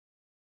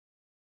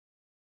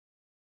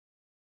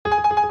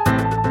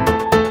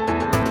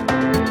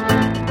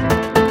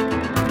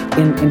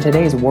in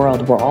today's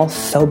world, we're all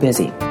so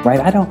busy, right?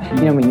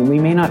 We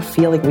may not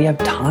feel like we have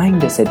time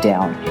to sit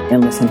down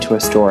and listen to a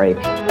story.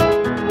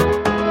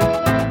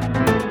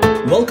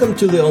 Welcome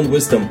to the On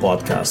Wisdom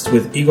podcast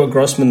with Igor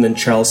Grossman and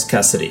Charles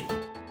Cassidy.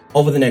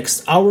 Over the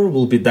next hour,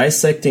 we'll be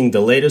dissecting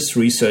the latest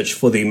research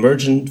for the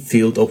emergent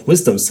field of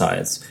wisdom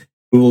science.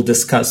 We will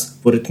discuss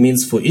what it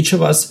means for each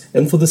of us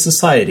and for the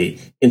society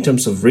in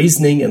terms of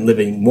reasoning and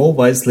living more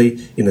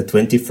wisely in the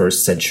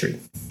 21st century.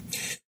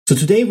 So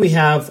today we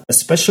have a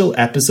special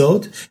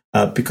episode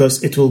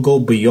because it will go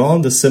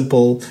beyond the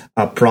simple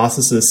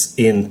processes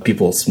in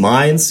people's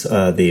minds,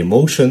 the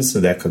emotions,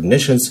 their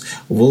cognitions.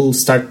 We'll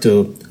start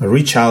to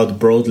reach out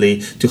broadly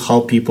to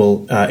how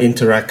people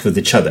interact with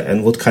each other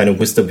and what kind of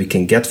wisdom we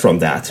can get from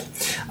that.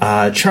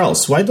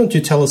 Charles, why don't you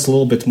tell us a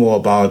little bit more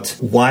about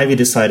why we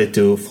decided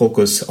to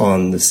focus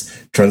on this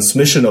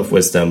transmission of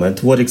wisdom and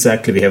what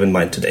exactly we have in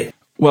mind today?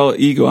 Well,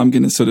 Igor, I'm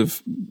going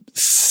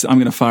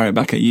to fire it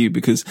back at you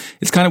because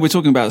it's we're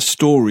talking about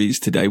stories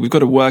today. We've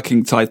got a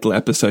working title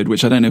episode,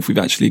 which I don't know if we've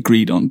actually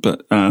agreed on,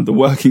 but the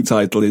working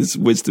title is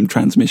Wisdom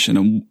Transmission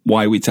and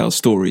Why We Tell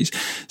Stories.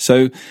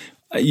 So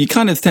you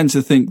kind of tend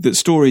to think that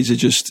stories are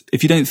just,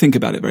 if you don't think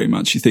about it very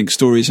much, you think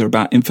stories are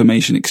about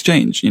information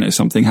exchange.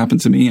 Something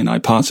happened to me and I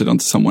pass it on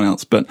to someone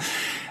else. But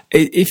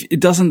it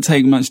doesn't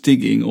take much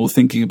digging or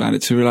thinking about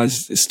it to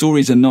realize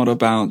stories are not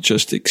about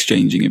just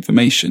exchanging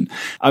information.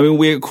 I mean,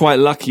 we're quite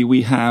lucky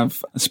we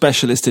have a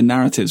specialist in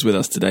narratives with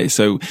us today.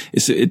 So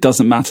it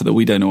doesn't matter that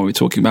we don't know what we're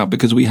talking about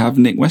because we have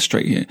Nick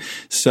Westrate here.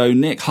 So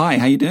Nick, hi,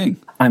 how you doing?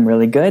 I'm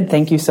really good.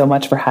 Thank you so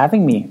much for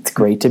having me. It's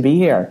great to be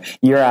here.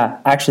 You're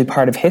actually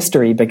part of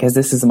history because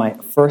this is my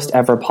first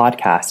ever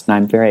podcast and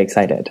I'm very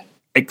excited.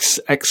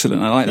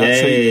 Excellent. I like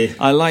that. So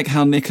I like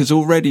how Nick has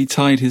already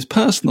tied his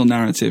personal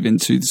narrative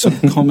into the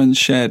sort of common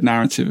shared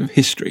narrative of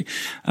history.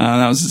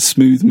 That was a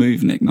smooth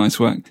move, Nick. Nice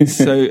work.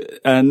 So,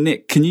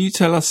 Nick, can you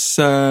tell us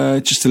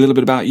just a little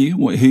bit about you?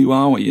 Who you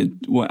are?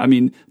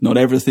 Not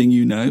everything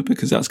you know,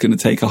 because that's going to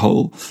take a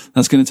whole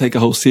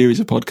series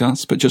of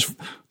podcasts. But just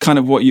kind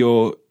of what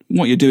you're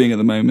doing at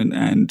the moment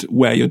and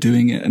where you're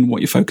doing it and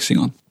what you're focusing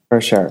on. For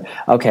sure.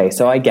 Okay,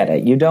 so I get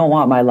it. You don't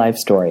want my life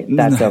story.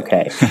 That's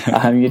okay.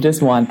 You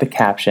just want the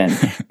caption.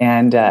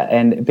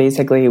 And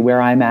basically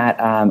where I'm at,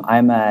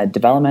 I'm a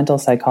developmental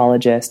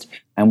psychologist.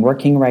 I'm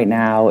working right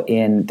now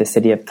in the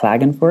city of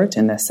Klagenfurt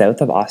in the south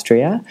of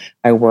Austria.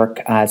 I work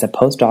as a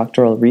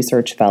postdoctoral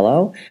research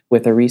fellow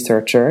with a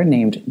researcher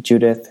named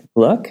Judith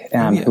Gluck,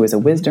 who is a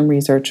wisdom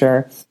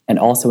researcher and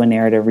also a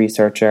narrative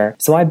researcher.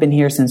 So I've been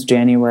here since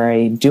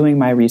January doing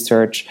my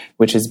research,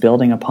 which is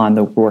building upon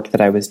the work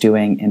that I was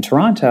doing in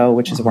Toronto,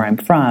 which is where I'm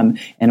from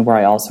and where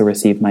I also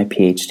received my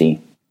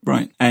PhD.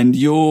 Right. And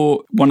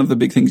one of the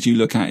big things you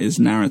look at is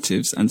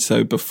narratives. And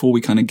so before we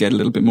kind of get a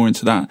little bit more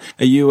into that,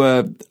 are you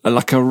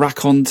like a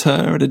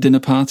raconteur at a dinner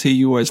party?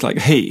 You always like,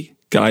 hey,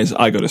 guys,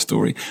 I got a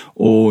story.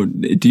 Or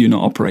do you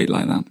not operate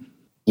like that?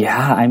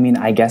 Yeah.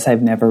 I guess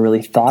I've never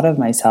really thought of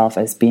myself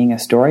as being a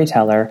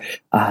storyteller.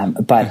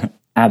 But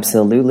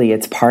absolutely,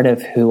 it's part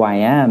of who I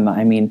am.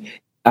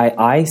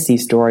 I see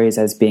stories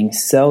as being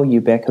so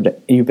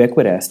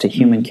ubiquitous to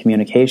human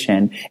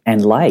communication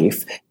and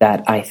life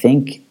that I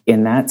think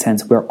in that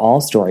sense we're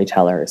all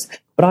storytellers.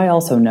 But I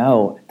also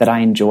know that I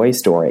enjoy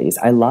stories.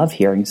 I love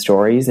hearing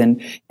stories.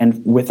 And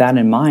with that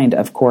in mind,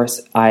 of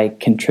course, I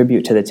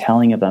contribute to the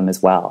telling of them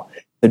as well.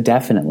 So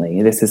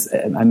definitely, this is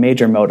a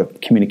major mode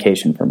of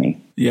communication for me.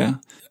 Yeah.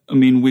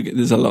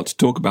 There's a lot to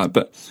talk about,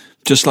 but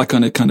just like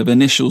on a kind of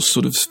initial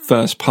sort of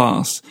first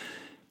pass,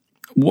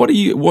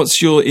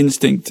 what's your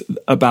instinct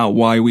about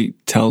why we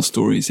tell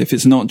stories? If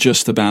it's not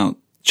just about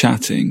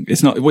chatting,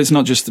 it's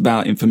not just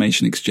about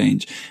information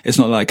exchange. It's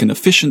not like an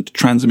efficient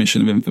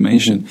transmission of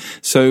information. Mm-hmm.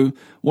 So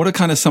what are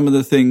kind of some of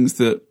the things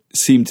that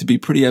seem to be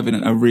pretty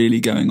evident are really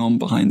going on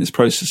behind this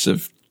process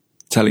of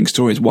telling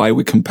stories? Why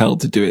we're compelled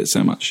to do it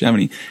so much? Do you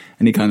have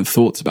any kind of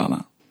thoughts about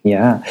that?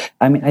 Yeah.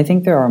 I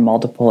think there are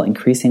multiple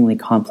increasingly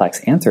complex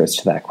answers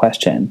to that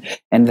question.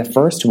 And the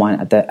first one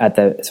at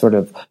the sort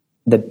of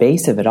the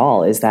base of it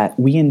all is that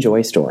we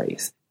enjoy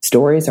stories.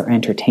 Stories are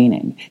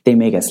entertaining. They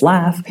make us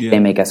laugh. Yeah. They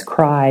make us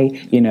cry.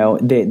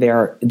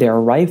 They're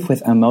rife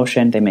with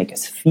emotion. They make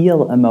us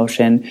feel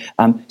emotion.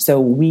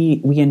 So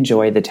we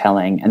enjoy the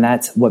telling, and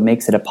that's what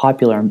makes it a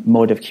popular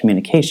mode of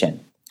communication.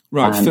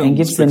 Right. Films, and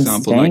gives for them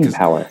example, staying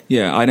power.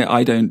 Yeah.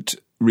 I don't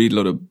read a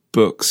lot of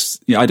books.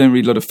 Yeah, I don't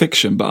read a lot of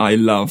fiction, but I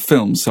love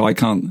films. So I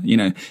can't,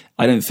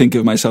 I don't think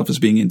of myself as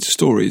being into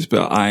stories,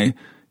 but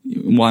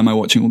why am I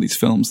watching all these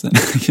films then?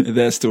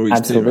 Their stories.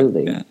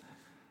 Absolutely. Too, right? Yeah.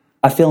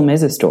 A film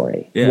is a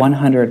story,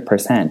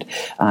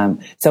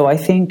 100%. So I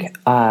think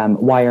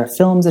why are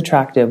films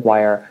attractive? Why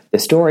are the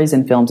stories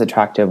in films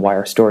attractive? Why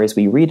are stories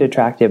we read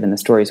attractive and the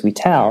stories we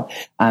tell?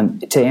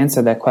 To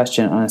answer that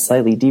question on a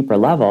slightly deeper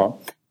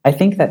level, I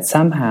think that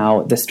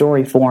somehow the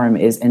story form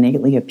is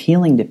innately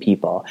appealing to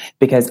people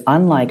because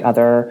unlike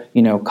other,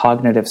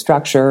 cognitive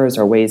structures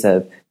or ways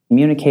of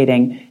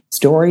communicating,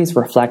 stories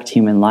reflect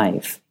human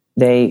life.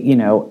 They,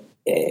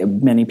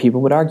 many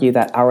people would argue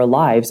that our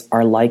lives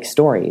are like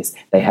stories.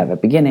 They have a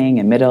beginning,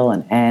 a middle,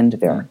 an end.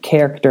 There are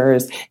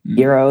characters,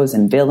 heroes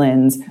and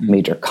villains,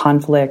 major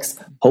conflicts.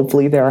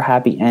 Hopefully there are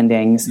happy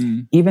endings.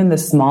 Even the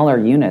smaller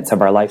units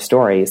of our life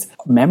stories,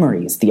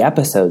 memories, the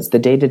episodes, the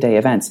day-to-day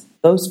events,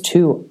 those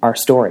too are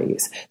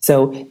stories.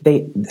 So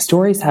the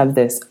stories have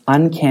this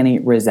uncanny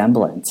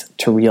resemblance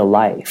to real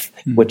life,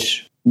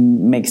 which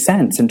makes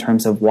sense in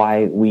terms of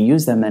why we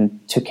use them and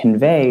to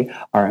convey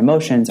our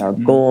emotions, our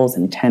goals,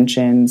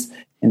 intentions,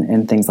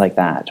 and things like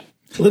that.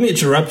 Let me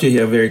interrupt you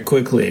here very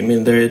quickly. I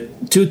mean, there are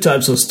two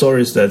types of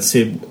stories that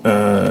seem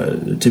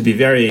to be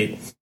very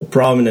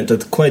prominent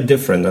and quite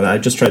different, and I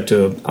just try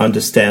to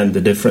understand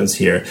the difference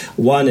here.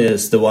 One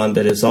is the one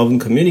that is often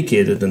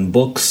communicated in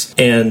books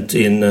and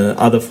in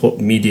other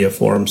media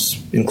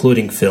forms,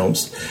 including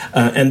films,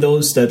 and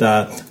those that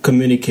are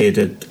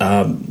communicated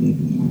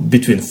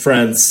between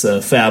friends,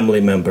 family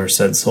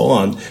members, and so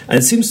on. And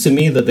it seems to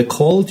me that the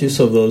qualities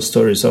of those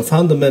stories are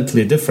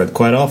fundamentally different.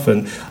 Quite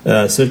often,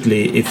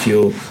 certainly if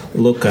you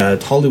look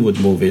at Hollywood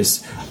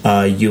movies,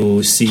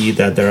 you see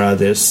that there are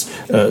these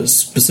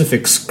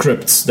specific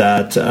scripts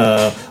that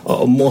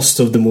most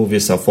of the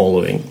movies are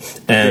following,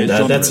 and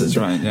that's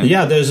right.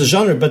 Yeah, there's a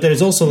genre, but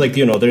there's also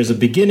there's a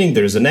beginning,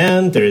 there's an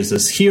end, there is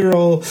this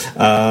hero,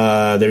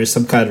 there is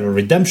some kind of a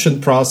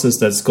redemption process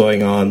that's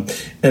going on,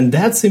 and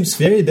that seems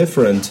very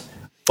different.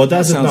 Or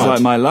does it not? Sounds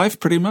like my life,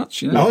 pretty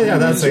much. Oh yeah,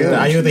 that's.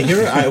 Are you the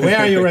hero? Where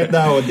are you right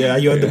now? Are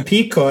you at the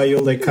peak, or are you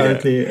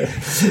currently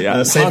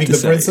saving the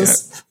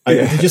princess?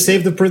 Did you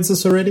save the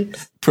princess already?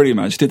 Pretty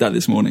much. Did that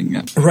this morning.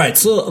 Yeah. Right.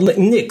 So,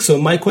 Nick.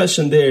 So my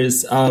question there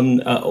is: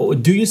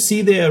 do you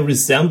see the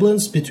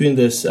resemblance between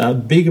this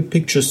bigger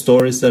picture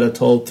stories that are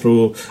told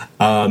through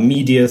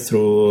media,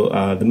 through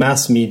the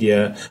mass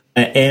media,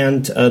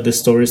 and the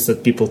stories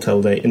that people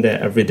tell in their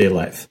everyday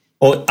life?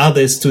 Or are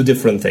these two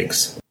different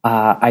things?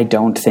 I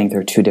don't think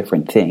they're two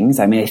different things.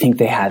 I mean, I think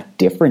they have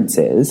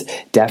differences,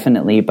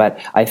 definitely, but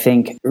I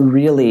think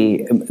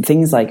really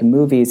things like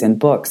movies and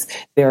books,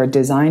 they're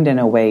designed in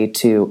a way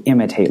to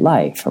imitate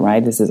life,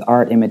 right? This is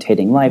art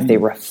imitating life. They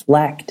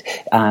reflect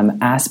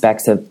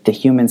aspects of the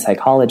human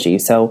psychology.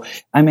 So,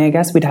 I mean, I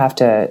guess we'd have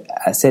to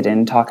sit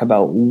and talk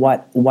about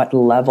what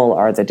level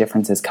are the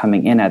differences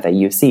coming in at that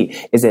you see.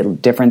 Is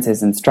it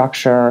differences in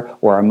structure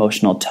or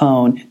emotional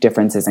tone,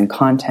 differences in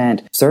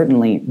content?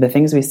 Certainly, the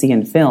things we see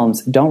in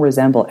films don't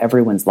resemble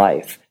everyone's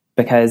life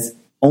because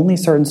only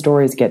certain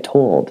stories get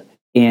told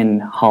in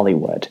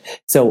Hollywood.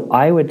 So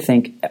I would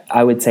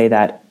say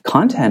that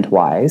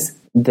content-wise,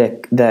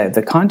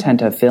 the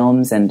content of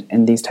films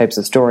and these types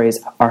of stories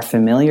are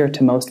familiar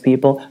to most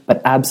people,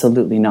 but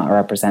absolutely not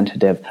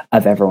representative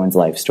of everyone's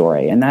life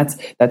story. And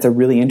that's a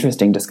really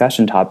interesting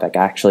discussion topic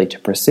actually to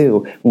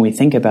pursue when we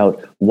think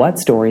about what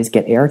stories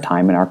get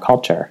airtime in our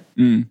culture.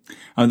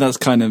 And that's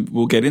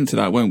we'll get into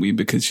that, won't we?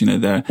 Because,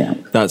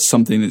 that's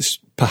something that's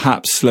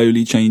perhaps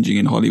slowly changing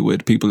in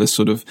Hollywood. People are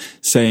sort of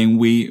saying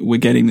we're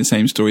getting the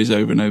same stories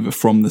over and over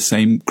from the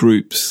same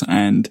groups,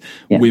 and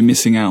we're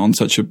missing out on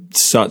such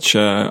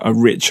a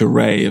rich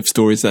array of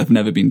stories that have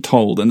never been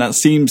told. And that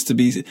seems to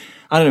be,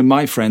 I don't know,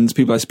 my friends,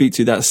 people I speak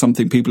to, that's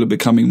something people are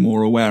becoming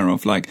more aware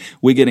of. Like,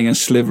 we're getting a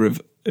sliver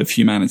of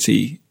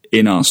humanity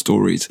in our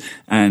stories,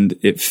 and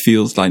it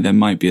feels like there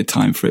might be a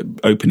time for it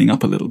opening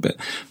up a little bit.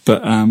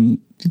 But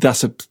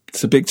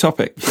it's a big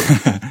topic.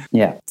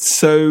 Yeah.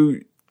 So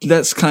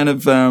let's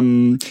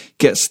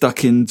get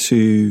stuck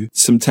into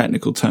some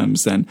technical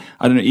terms then.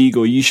 I don't know,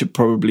 Igor, you should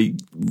probably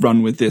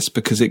run with this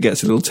because it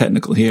gets a little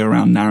technical here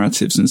around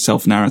narratives and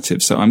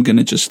self-narratives. So I'm going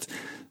to just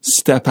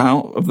step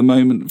out of the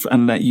moment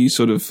and let you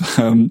sort of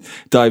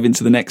dive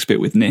into the next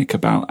bit with Nick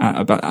about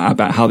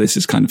how this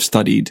is kind of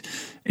studied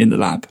in the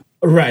lab.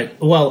 Right.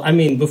 Well, I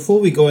mean,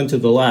 before we go into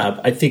the lab,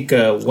 I think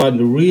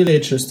one really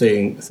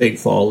interesting thing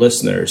for our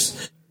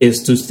listeners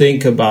is to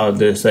think about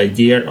this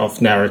idea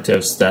of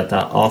narratives that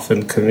are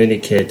often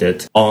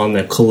communicated on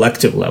a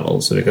collective level.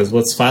 So, because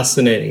what's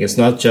fascinating is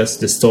not just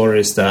the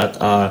stories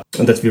that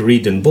we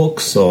read in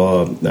books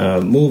or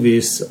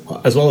movies,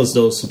 as well as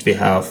those that we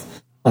have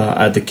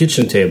at the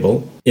kitchen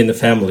table in the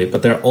family,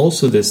 but there are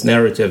also these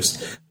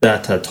narratives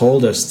that are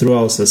told us through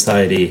our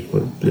society,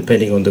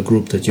 depending on the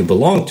group that you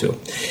belong to.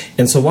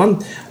 And so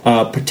one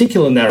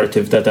particular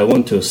narrative that I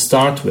want to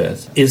start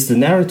with is the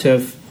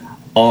narrative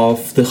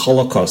of the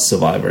Holocaust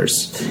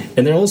survivors.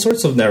 And there are all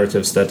sorts of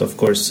narratives that, of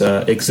course,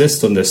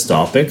 exist on this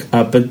topic.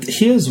 But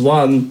here's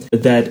one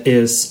that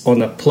is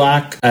on a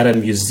plaque at a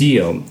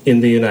museum in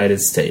the United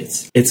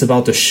States. It's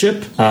about a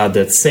ship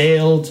that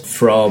sailed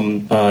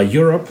from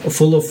Europe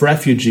full of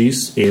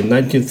refugees in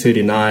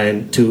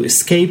 1939 to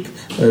escape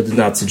the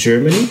Nazi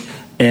Germany.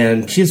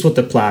 And here's what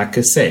the plaque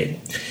is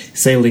saying.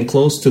 Sailing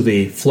close to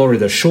the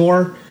Florida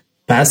shore,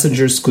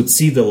 passengers could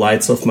see the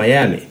lights of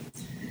Miami.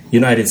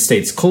 United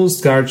States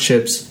Coast Guard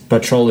ships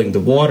patrolling the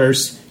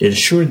waters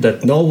ensured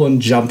that no one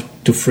jumped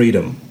to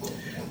freedom.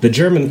 The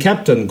German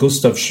captain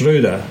Gustav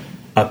Schröder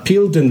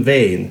appealed in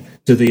vain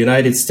to the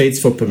United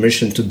States for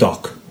permission to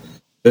dock.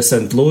 The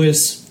St.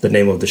 Louis, the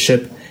name of the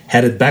ship,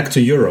 headed back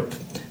to Europe,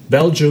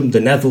 Belgium, the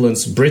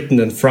Netherlands, Britain,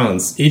 and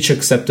France each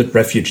accepted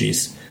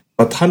refugees,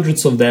 but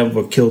hundreds of them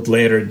were killed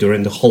later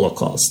during the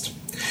Holocaust.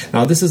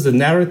 Now, this is the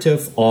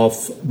narrative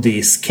of the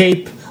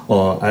escape,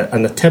 or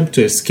an attempt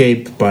to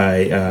escape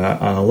by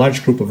a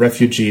large group of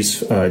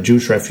refugees,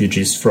 Jewish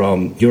refugees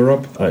from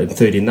Europe in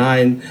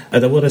 1939.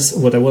 And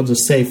what I want to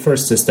say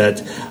first is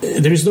that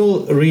there is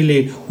no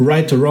really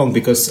right or wrong,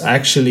 because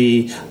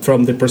actually,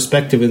 from the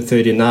perspective in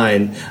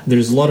 1939, there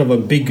is a lot of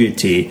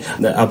ambiguity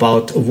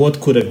about what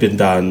could have been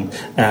done.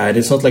 And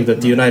it's not like that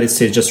the United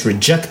States just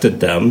rejected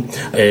them.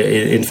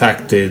 In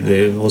fact,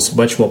 it was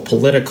much more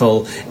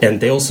political,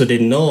 and they also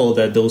didn't know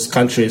that those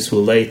countries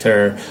would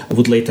later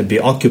be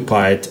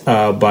occupied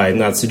by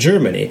Nazi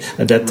Germany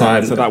at that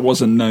time. So that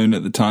wasn't known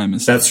at the time.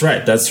 That's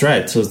right.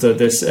 So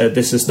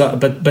this is not.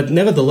 But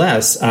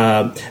nevertheless,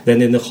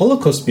 then in the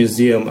Holocaust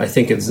Museum, I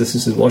think this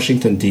is in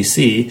Washington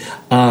D.C.,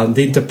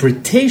 the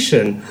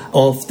interpretation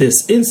of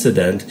this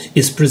incident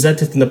is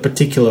presented in a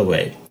particular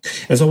way.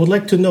 And so I would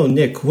like to know,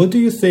 Nick, what do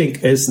you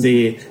think is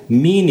the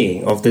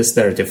meaning of this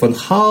narrative, and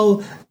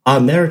how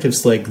are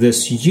narratives like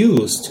this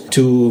used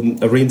to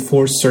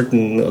reinforce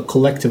certain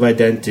collective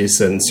identities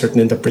and certain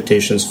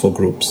interpretations for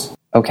groups?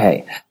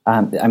 Okay.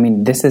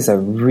 This is a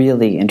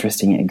really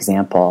interesting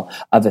example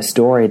of a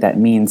story that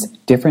means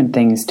different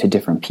things to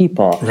different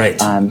people. Right.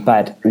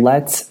 But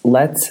let's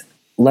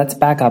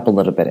back up a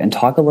little bit and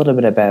talk a little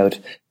bit about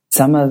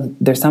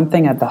there's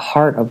something at the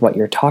heart of what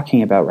you're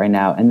talking about right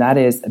now, and that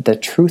is the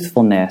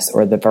truthfulness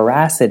or the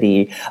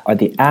veracity or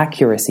the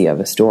accuracy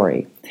of a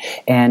story.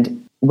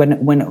 And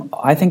when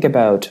I think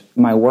about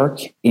my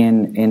work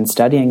in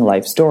studying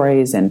life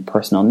stories and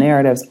personal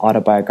narratives,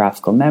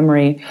 autobiographical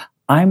memory,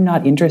 I'm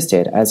not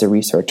interested as a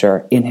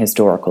researcher in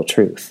historical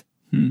truth.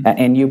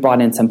 And you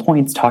brought in some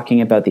points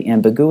talking about the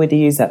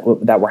ambiguities that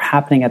were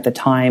happening at the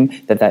time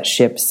that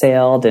ship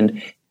sailed,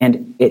 and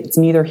it's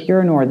neither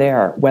here nor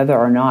there whether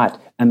or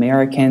not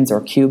Americans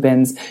or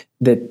Cubans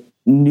that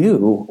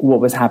knew what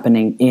was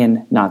happening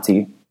in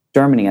Nazi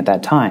Germany at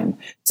that time.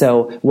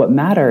 So what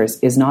matters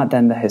is not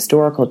then the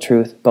historical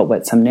truth, but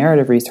what some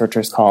narrative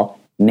researchers call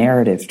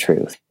narrative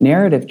truth.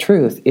 Narrative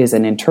truth is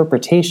an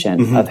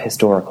interpretation of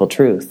historical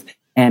truth.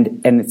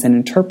 And it's an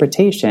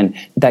interpretation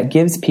that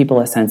gives people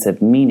a sense of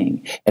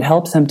meaning. It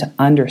helps them to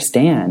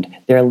understand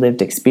their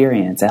lived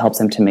experience. It helps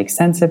them to make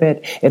sense of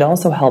it. It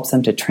also helps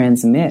them to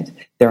transmit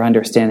their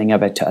understanding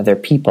of it to other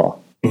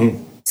people.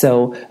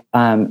 So,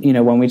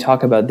 when we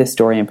talk about this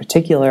story in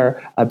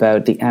particular,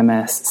 about the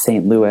MS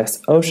St.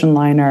 Louis ocean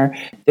liner,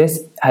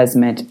 this has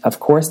meant, of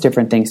course,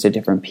 different things to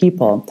different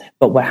people.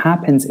 But what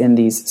happens in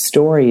these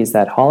stories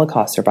that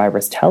Holocaust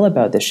survivors tell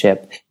about the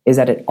ship is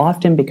that it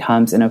often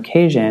becomes an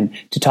occasion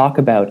to talk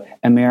about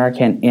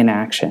American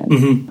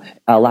inaction,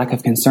 a lack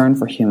of concern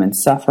for human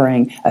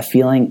suffering, a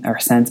feeling or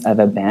sense of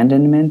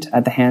abandonment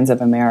at the hands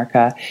of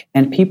America,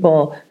 and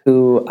people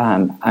who,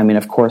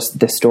 of course,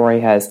 this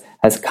story has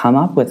come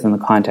up with in the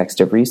context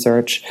of research,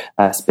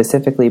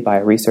 specifically by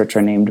a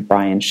researcher named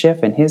Brian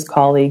Schiff and his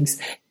colleagues.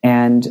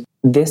 And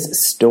this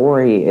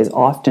story is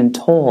often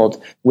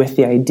told with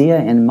the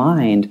idea in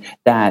mind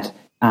that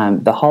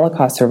the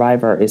Holocaust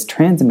survivor is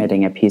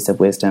transmitting a piece of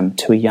wisdom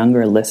to a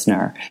younger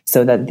listener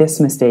so that this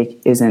mistake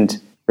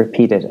isn't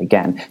repeated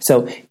again.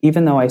 So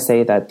even though I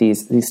say that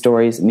these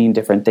stories mean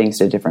different things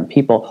to different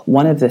people,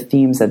 one of the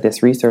themes that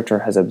this researcher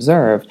has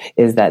observed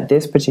is that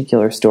this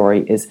particular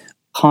story is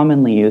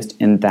commonly used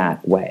in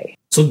that way.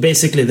 So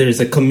basically there is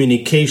a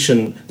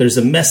communication, there's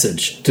a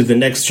message to the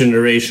next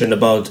generation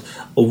about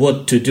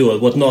what to do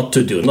and what not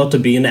to do. Not to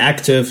be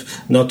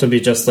inactive, not to be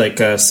just like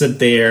sit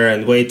there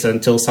and wait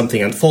until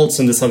something unfolds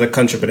in this other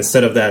country, but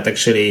instead of that,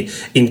 actually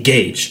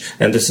engage.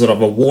 And this is sort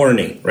of a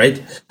warning,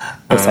 right?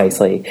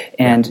 Precisely.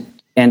 And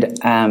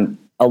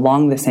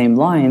along the same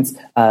lines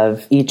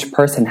of each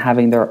person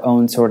having their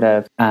own sort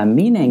of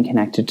meaning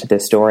connected to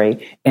this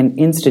story, an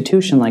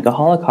institution like a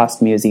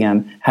Holocaust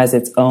museum has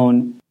its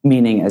own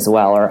meaning as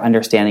well, or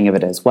understanding of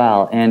it as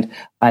well. And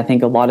I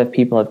think a lot of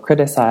people have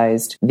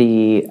criticized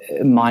the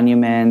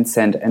monuments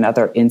and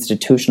other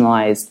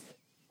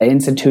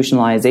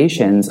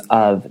institutionalizations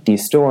of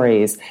these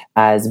stories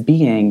as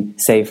being,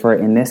 say, for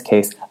in this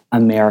case,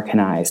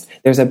 Americanized.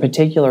 There's a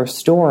particular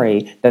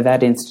story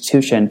that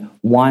institution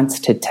wants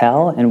to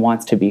tell and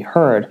wants to be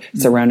heard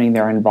surrounding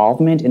their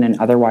involvement in an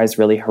otherwise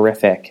really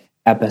horrific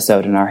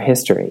episode in our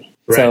history.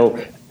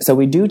 Right. So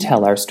we do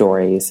tell our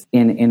stories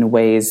in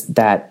ways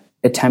that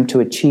attempt to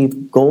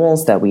achieve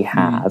goals that we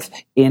have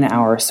in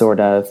our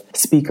sort of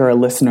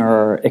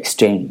speaker-listener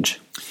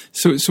exchange.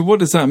 So what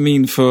does that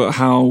mean for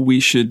how we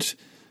should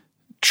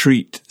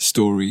treat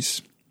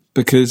stories?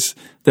 Because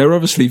they're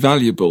obviously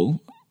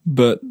valuable,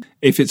 but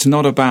if it's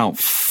not about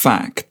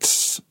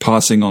facts,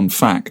 passing on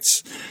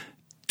facts,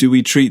 do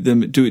we treat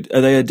them,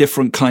 are they a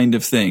different kind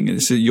of thing?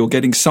 So you're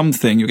getting some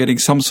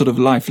sort of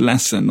life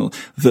lesson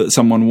that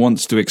someone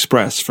wants to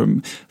express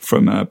from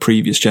a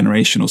previous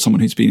generation or someone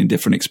who's been in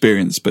different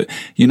experience, but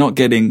you're not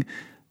getting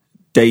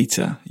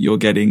data, you're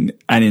getting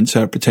an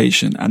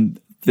interpretation. And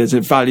there's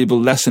a valuable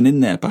lesson in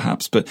there,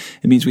 perhaps, but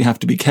it means we have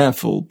to be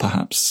careful,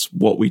 perhaps,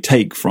 what we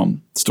take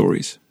from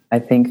stories. I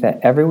think that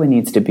everyone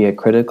needs to be a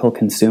critical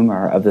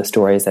consumer of the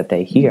stories that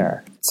they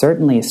hear.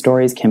 Certainly,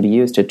 stories can be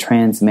used to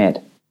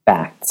transmit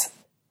facts.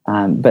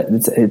 But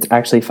it's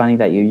actually funny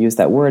that you use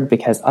that word,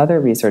 because other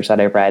research that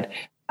I've read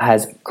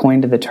has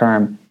coined the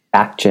term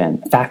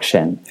faction.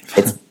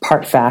 It's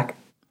part fact,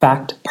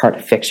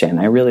 part fiction.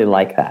 I really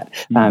like that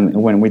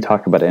when we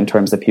talk about it in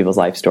terms of people's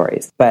life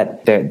stories.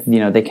 But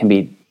they can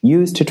be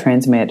used to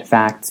transmit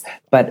facts,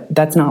 but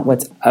that's not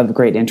what's of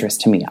great interest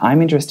to me.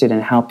 I'm interested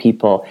in how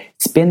people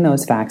spin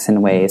those facts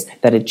in ways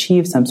that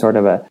achieve some sort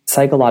of a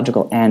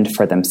psychological end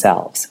for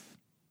themselves.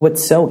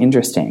 What's so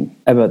interesting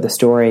about the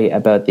story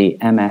about the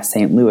MS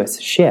St.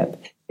 Louis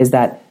ship is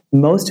that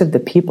most of the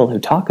people who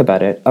talk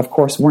about it, of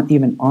course, weren't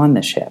even on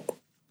the ship.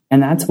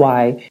 And that's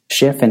why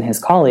Schiff and his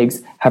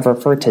colleagues have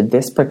referred to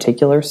this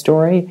particular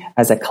story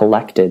as a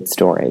collected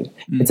story.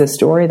 It's a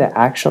story that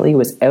actually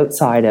was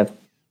outside of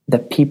the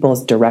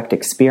people's direct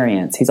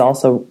experience. He's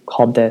also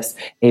called this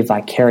a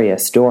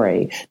vicarious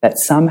story that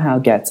somehow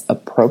gets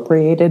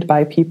appropriated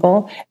by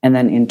people and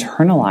then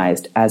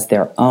internalized as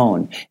their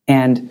own.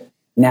 And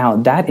now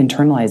that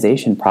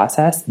internalization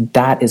process,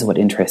 that is what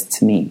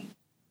interests me.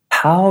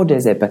 How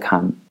does it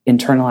become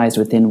internalized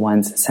within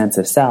one's sense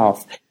of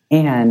self?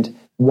 And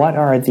what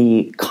are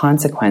the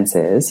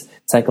consequences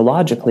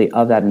psychologically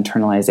of that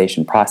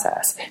internalization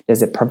process?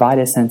 Does it provide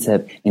a sense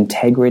of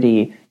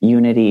integrity,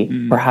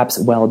 unity, perhaps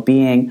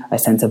well-being, a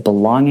sense of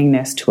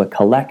belongingness to a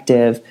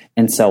collective,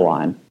 and so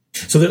on?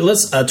 So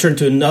let's turn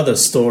to another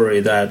story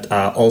that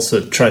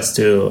also tries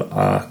to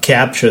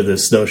capture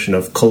this notion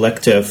of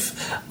collective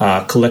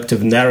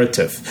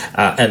narrative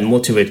and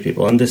motivate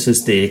people. And this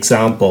is the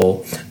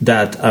example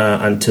that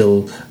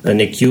until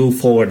Nick, you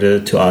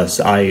forwarded to us,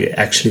 I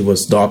actually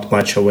was not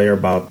much aware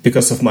about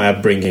because of my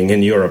upbringing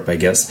in Europe, I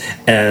guess.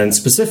 And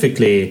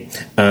specifically,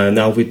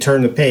 now we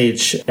turn the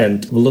page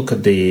and look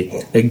at the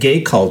gay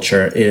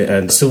culture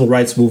and civil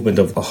rights movement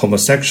of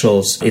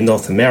homosexuals in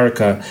North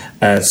America,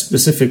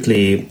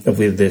 specifically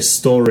with this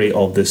story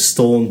of the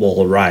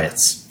Stonewall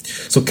riots.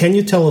 So can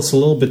you tell us a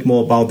little bit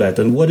more about that,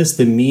 and what is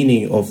the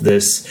meaning of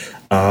this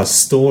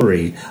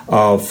story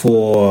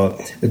for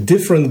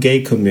different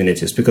gay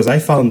communities? Because I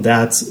found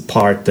that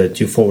part that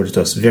you forwarded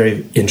to us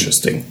very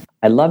interesting.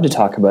 I'd love to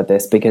talk about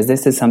this because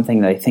this is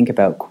something that I think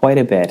about quite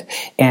a bit.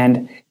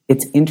 And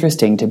it's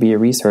interesting to be a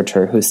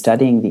researcher who's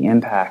studying the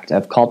impact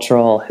of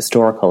cultural,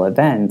 historical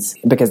events,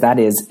 because that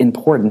is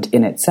important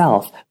in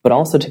itself, but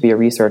also to be a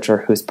researcher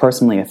who's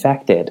personally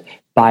affected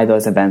by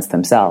those events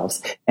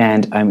themselves.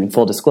 And in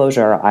full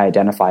disclosure, I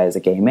identify as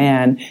a gay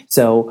man,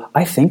 so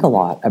I think a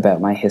lot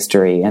about my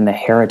history and the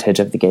heritage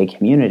of the gay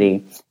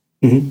community.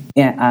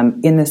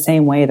 And, in the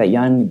same way that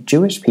young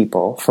Jewish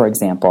people, for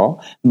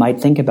example, might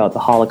think about the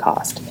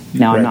Holocaust.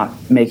 Now, I'm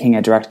not making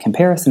a direct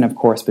comparison, of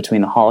course, between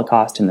the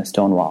Holocaust and the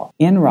Stonewall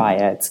Inn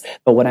riots,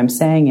 but what I'm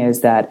saying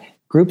is that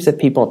groups of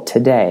people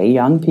today,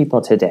 young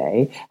people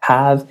today,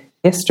 have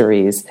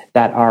histories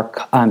that are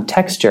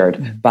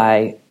textured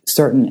by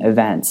certain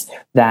events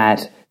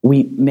that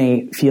we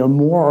may feel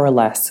more or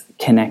less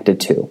connected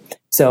to.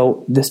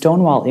 So the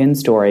Stonewall Inn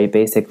story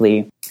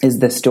basically is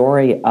the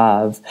story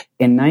of,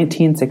 in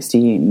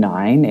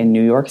 1969 in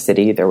New York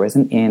City, there was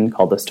an inn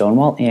called the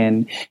Stonewall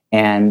Inn,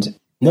 and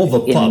more of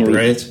a pub,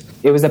 right?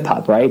 It was a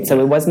pub, right? So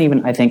it wasn't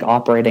even, I think,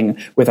 operating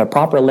with a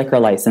proper liquor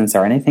license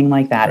or anything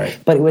like that, right.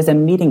 But it was a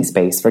meeting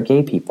space for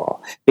gay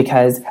people,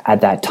 because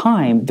at that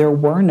time, there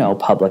were no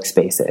public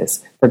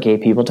spaces for gay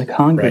people to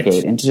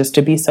congregate and just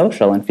to be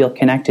social and feel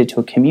connected to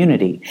a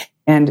community.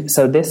 And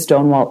so this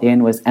Stonewall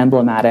Inn was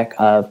emblematic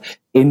of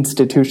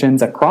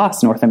institutions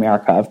across North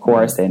America, of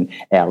course, in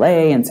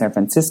LA and San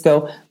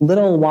Francisco,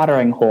 little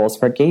watering holes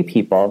for gay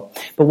people.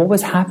 But what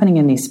was happening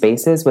in these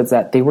spaces was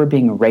that they were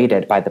being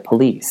raided by the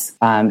police,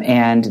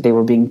 and they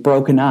were being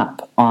broken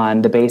up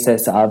on the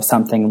basis of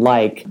something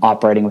like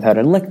operating without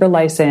a liquor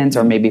license,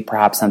 or maybe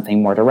perhaps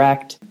something more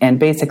direct. And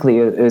basically,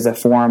 it was a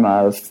form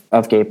of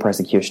gay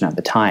persecution at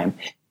the time.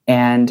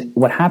 And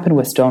what happened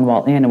with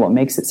Stonewall Inn, and what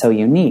makes it so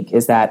unique,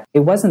 is that it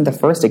wasn't the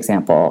first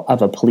example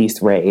of a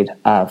police raid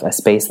of a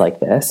space like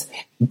this,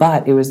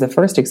 but it was the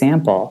first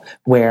example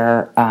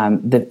where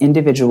the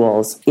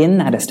individuals in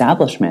that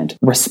establishment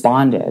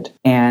responded.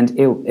 And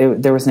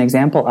there was an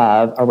example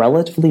of a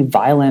relatively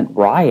violent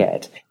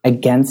riot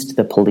against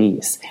the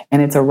police.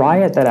 And it's a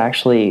riot that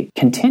actually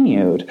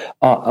continued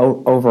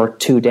over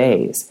 2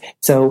 days.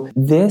 So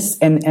this,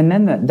 and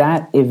then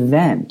that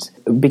event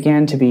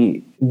began to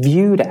be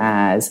viewed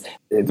as,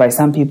 by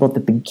some people,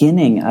 the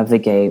beginning of the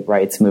gay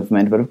rights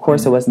movement. But of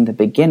course, it wasn't the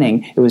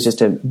beginning. It was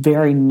just a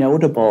very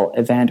notable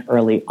event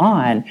early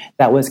on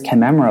that was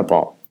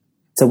commemorable.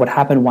 So what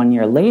happened 1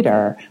 year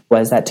later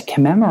was that to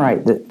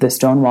commemorate the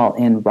Stonewall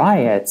Inn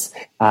riots,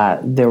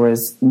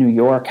 New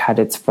York had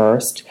its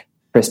first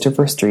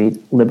Christopher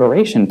Street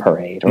Liberation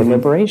Parade, or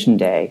Liberation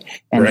Day.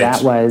 And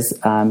that was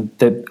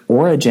the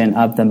origin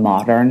of the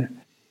modern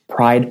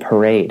Pride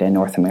Parade in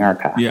North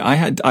America. Yeah, I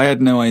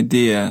had no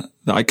idea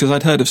because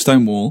I'd heard of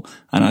Stonewall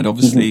and I'd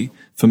obviously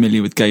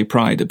familiar with Gay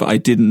Pride, but I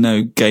didn't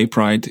know Gay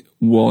Pride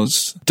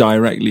was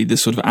directly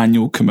this sort of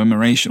annual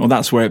commemoration, or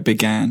that's where it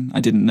began. I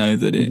didn't know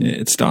that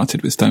it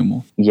started with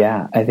Stonewall.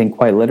 Yeah, I think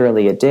quite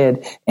literally it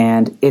did.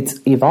 And it's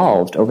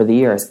evolved over the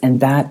years. And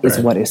that is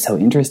what is so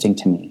interesting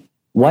to me.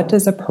 What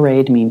does a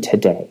parade mean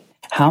today?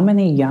 How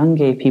many young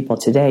gay people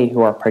today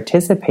who are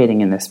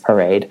participating in this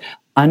parade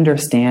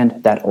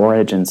understand that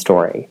origin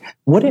story?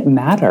 Would it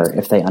matter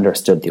if they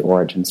understood the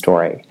origin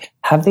story?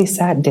 Have they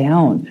sat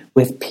down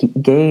with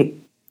gay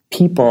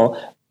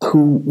people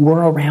who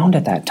were around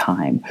at that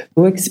time,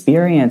 who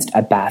experienced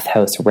a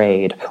bathhouse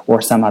raid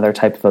or some other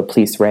type of a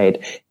police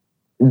raid?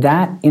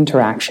 That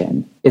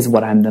interaction is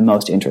what I'm the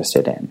most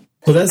interested in.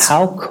 Well,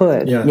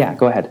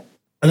 go ahead.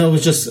 And I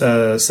was just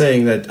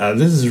saying that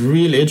this is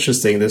really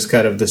interesting,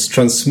 this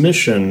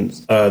transmission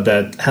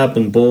that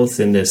happened both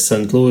in the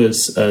St.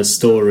 Louis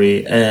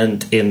story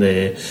and in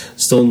the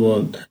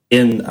Stonewall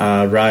Inn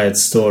riot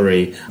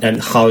story,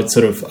 and how it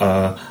sort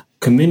of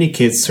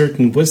communicates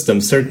certain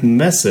wisdom, certain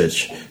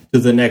message to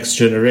the next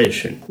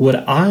generation.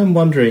 What I'm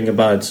wondering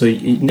about, so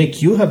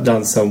Nick, you have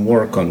done some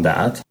work on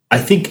that. I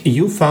think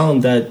you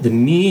found that the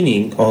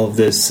meaning of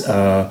this,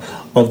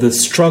 of the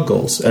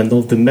struggles and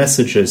of the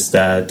messages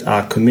that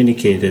are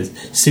communicated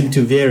seem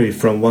to vary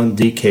from one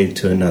decade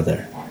to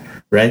another,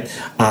 right?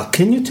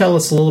 Can you tell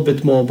us a little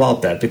bit more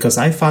about that? Because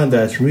I find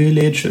that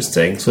really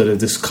interesting, sort of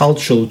this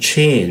cultural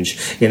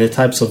change in the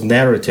types of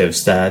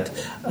narratives that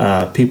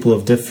people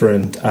of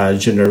different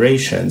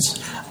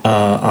generations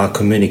are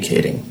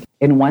communicating.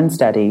 In one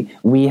study,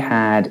 we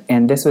had,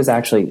 and this was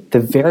actually the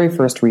very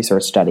first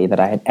research study that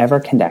I had ever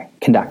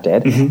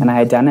conducted, and I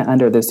had done it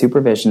under the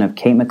supervision of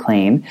Kate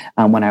McLean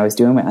when I was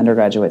doing my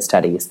undergraduate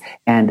studies.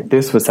 And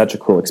this was such a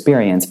cool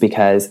experience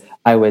because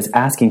I was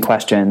asking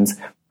questions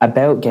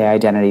about gay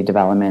identity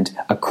development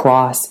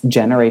across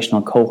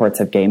generational cohorts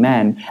of gay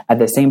men at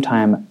the same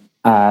time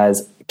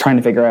as trying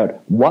to figure out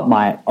what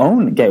my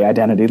own gay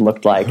identity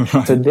looked like.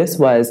 So this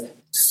was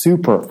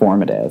super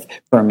formative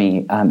for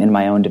me in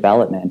my own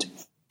development.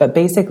 But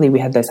basically, we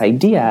had this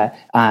idea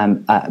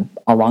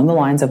along the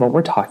lines of what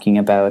we're talking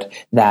about,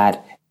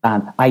 that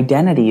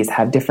identities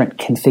have different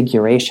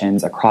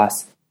configurations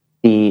across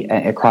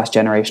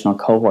generational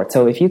cohorts.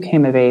 So if you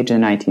came of age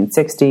in the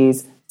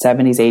 1960s,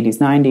 70s, 80s,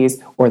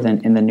 90s, or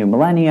then in the new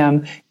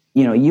millennium,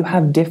 you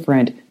have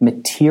different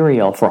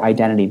material for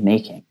identity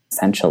making,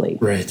 essentially.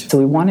 Right. So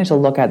we wanted to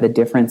look at the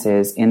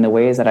differences in the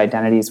ways that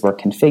identities were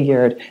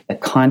configured, the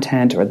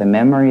content or the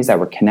memories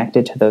that were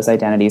connected to those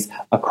identities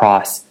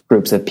across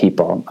groups of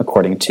people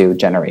according to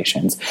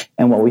generations.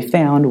 And what we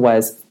found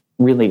was,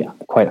 really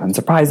quite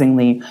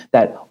unsurprisingly,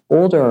 that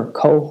older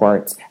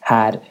cohorts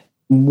had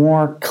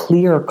more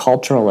clear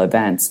cultural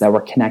events that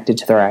were connected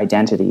to their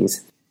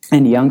identities.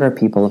 And younger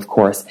people, of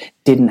course,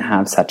 didn't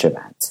have such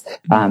events.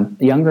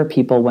 Younger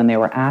people, when they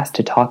were asked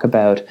to talk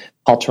about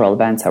cultural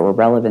events that were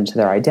relevant to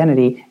their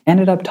identity,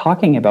 ended up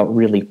talking about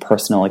really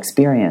personal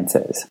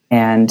experiences.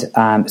 And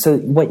so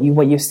what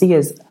you see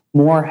is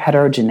more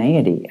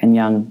heterogeneity in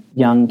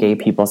young gay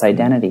people's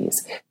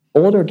identities.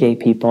 Older gay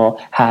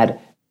people had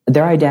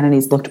their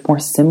identities looked more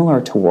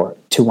similar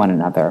to one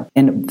another.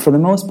 And for the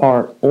most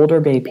part, older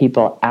gay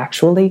people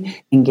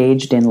actually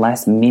engaged in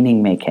less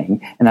meaning-making,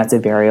 and that's a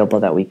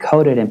variable that we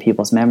coded in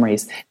people's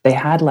memories. They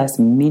had less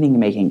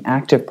meaning-making,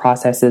 active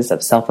processes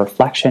of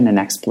self-reflection and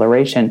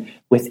exploration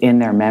within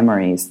their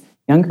memories.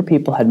 Younger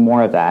people had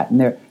more of that, and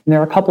there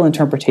are a couple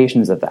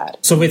interpretations of that.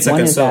 So wait a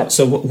second.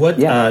 So what?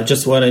 Yeah.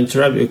 Just want to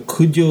interrupt you.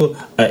 Could you,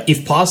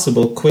 if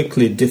possible,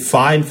 quickly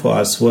define for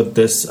us what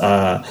this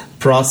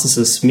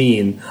processes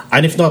mean?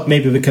 And if not,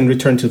 maybe we can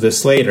return to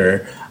this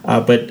later.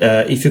 But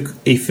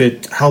if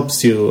it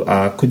helps you,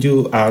 could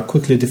you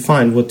quickly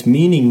define what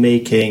meaning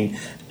making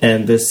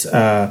and this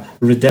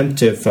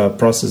redemptive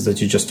process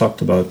that you just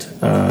talked about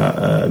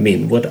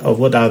mean? What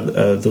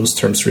are those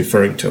terms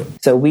referring to?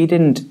 So we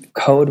didn't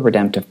code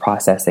redemptive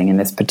processing in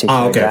this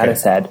particular data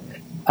set.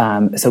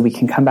 So we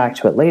can come back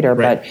to it later.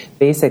 Right. But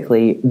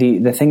basically,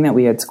 the thing that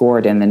we had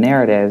scored in the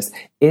narratives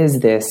is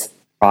this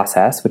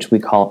process, which we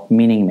call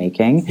meaning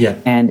making. Yeah.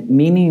 And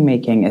meaning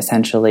making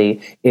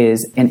essentially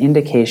is an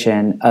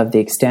indication of the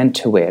extent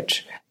to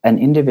which an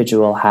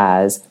individual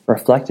has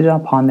reflected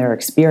upon their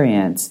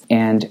experience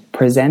and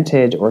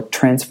presented or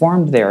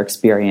transformed their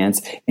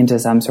experience into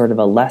some sort of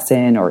a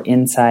lesson or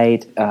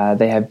insight.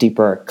 They have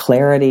deeper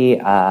clarity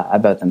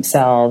about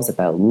themselves,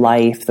 about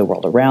life, the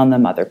world around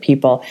them, other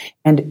people,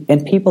 and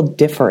people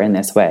differ in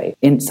this way.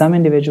 Some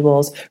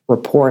individuals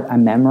report a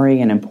memory,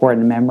 an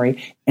important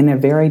memory, in a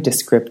very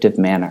descriptive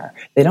manner.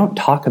 They don't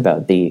talk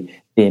about the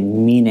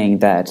meaning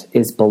that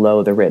is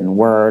below the written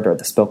word or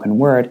the spoken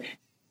word.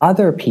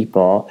 Other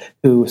people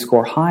who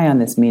score high on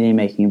this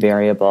meaning-making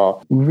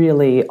variable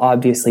really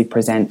obviously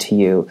present to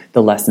you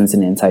the lessons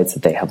and insights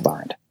that they have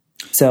learned.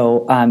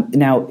 So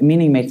now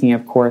meaning-making,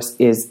 of course,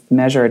 is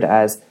measured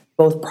as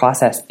both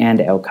process and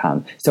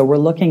outcome. So we're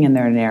looking in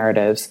their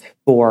narratives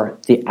for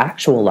the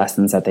actual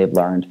lessons that they've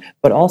learned,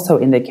 but also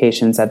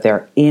indications that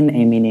they're in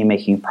a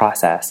meaning-making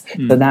process.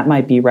 So that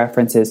might be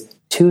references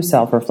to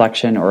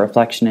self-reflection or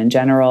reflection in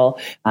general.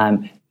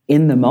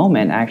 In the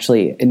moment,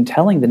 actually, in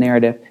telling the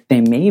narrative,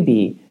 they may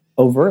be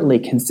overtly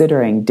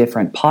considering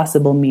different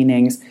possible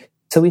meanings.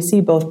 So we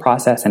see both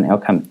process and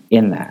outcome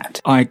in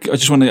that. I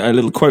just wanted a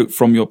little quote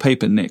from your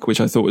paper, Nick, which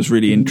I thought was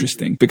really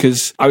interesting,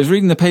 because I was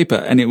reading the paper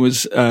and it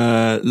was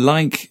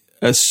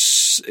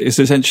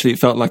it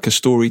felt like a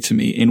story to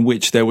me in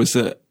which there was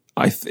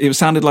it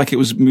sounded like it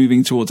was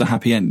moving towards a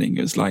happy ending.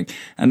 It was like,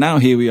 and now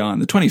here we are in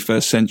the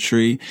 21st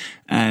century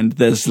and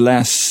there's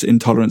less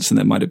intolerance than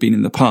there might have been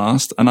in the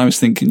past. And I was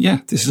thinking, yeah,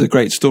 this is a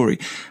great story.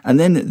 And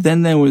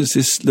then there was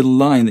this little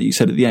line that you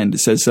said at the end. It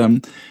says,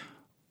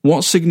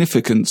 what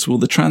significance will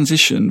the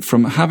transition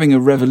from having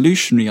a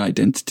revolutionary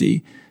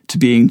identity to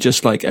being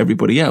just like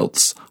everybody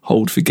else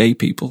hold for gay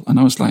people? And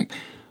I was like,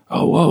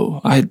 oh,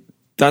 whoa,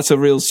 that's a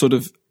real sort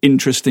of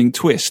interesting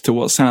twist to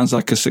what sounds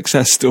like a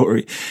success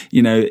story.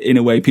 You know, in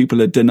a way,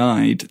 people are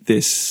denied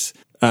this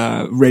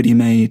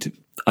ready-made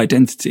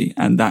identity,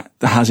 and that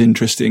has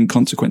interesting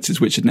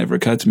consequences which had never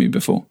occurred to me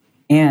before.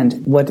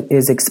 And what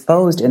is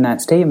exposed in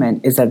that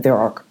statement is that there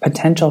are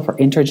potential for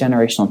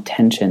intergenerational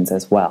tensions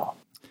as well.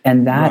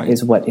 And that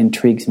is what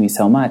intrigues me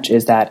so much,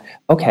 is that,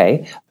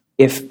 okay,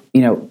 if,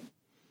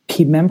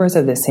 members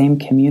of the same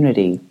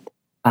community,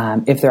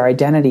 if their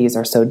identities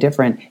are so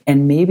different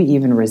and maybe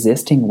even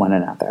resisting one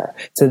another.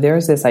 So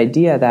there's this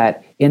idea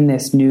that in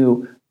this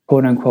new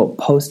quote unquote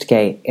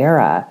post-gay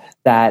era,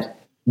 that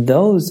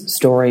those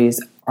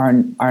stories are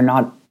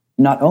not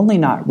only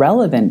not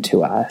relevant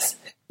to us,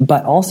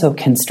 but also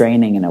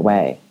constraining in a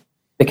way,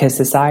 because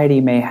society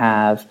may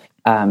have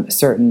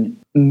certain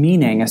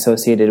meaning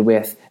associated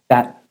with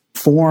that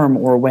form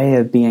or way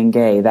of being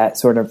gay, that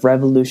sort of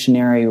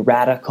revolutionary,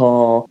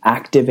 radical,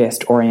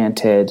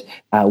 activist-oriented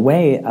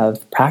way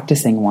of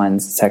practicing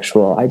one's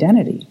sexual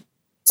identity.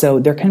 So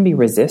there can be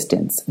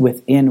resistance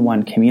within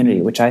one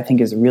community, which I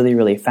think is really,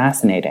 really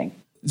fascinating.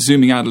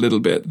 Zooming out a little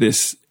bit,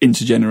 this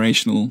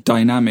intergenerational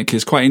dynamic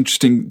is quite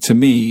interesting to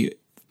me,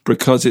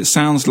 because it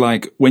sounds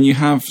like when you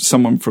have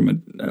someone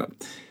from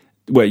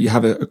where you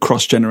have a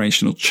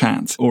cross-generational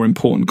chat or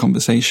important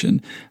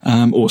conversation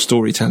or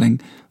storytelling,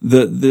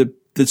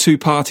 the two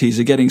parties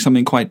are getting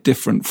something quite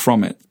different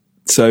from it.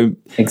 So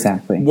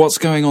exactly, what's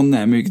going on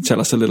there? Maybe you can tell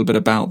us a little bit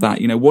about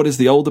that. What is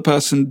the older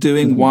person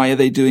doing? Mm-hmm. Why are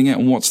they doing it?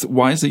 And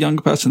why is the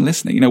younger person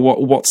listening?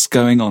 What's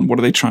going on? What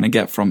are they trying to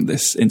get from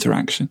this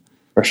interaction?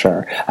 For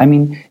sure. I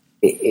mean,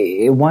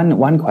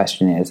 one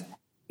question is,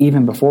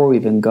 even before we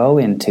even go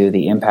into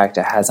the impact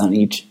it has on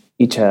each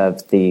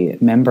of the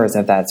members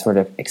of that sort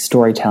of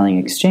storytelling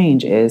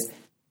exchange, is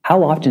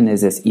how often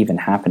is this even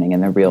happening in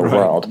the real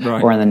world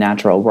or in the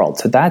natural world?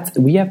 So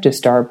we have to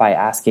start by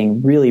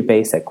asking really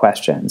basic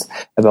questions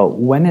about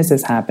when is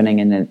this happening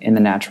in the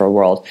natural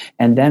world?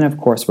 And then, of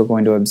course, we're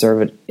going to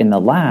observe it in the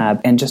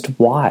lab and just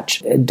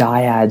watch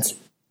dyads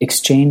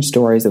exchange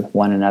stories with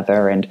one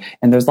another. And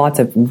there's lots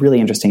of really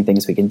interesting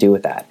things we can do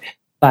with that.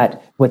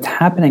 But what's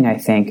happening, I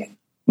think,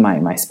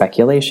 my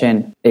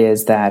speculation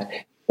is that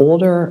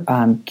older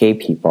gay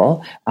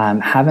people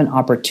have an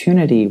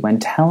opportunity when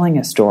telling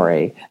a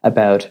story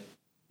about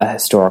a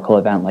historical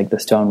event like the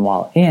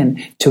Stonewall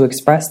Inn to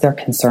express their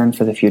concern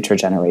for the future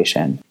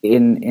generation.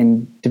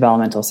 In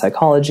developmental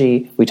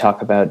psychology, we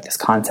talk about this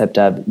concept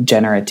of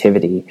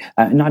generativity,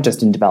 not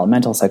just in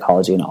developmental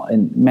psychology,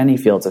 in many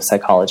fields of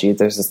psychology.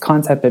 There's this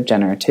concept of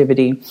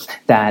generativity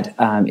that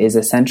is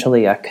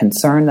essentially a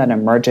concern that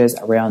emerges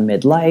around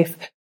midlife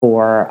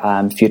for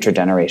future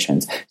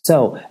generations.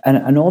 So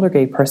an older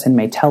gay person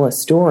may tell a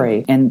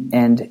story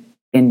and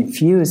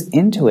infuse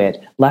into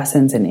it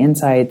lessons and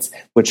insights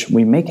which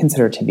we may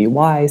consider to be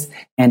wise,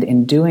 and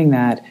in doing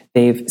that,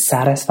 they've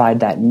satisfied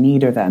that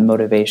need or that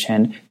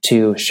motivation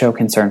to show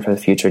concern for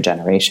the future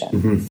generation.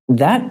 Mm-hmm.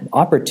 That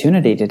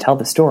opportunity to tell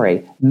the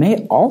story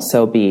may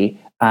also be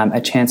a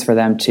chance for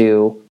them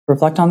to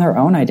reflect on their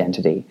own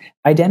identity.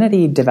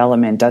 Identity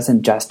development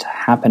doesn't just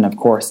happen, of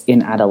course,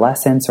 in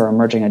adolescence or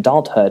emerging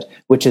adulthood,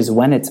 which is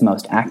when it's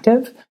most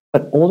active,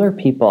 but older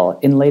people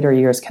in later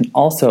years can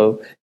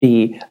also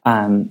be,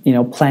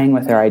 playing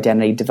with their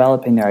identity,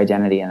 developing their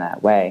identity in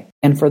that way.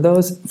 And for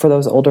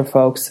those older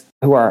folks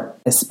who are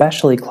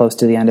especially close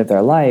to the end of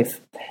their life,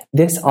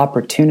 this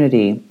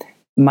opportunity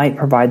might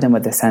provide them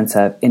with a sense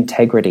of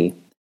integrity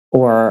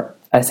or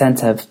a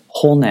sense of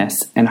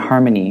wholeness and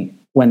harmony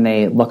when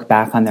they look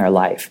back on their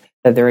life,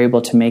 that they're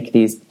able to make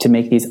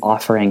these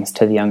offerings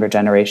to the younger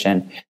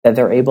generation, that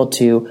they're able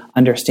to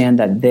understand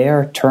that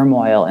their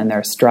turmoil and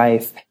their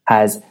strife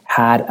has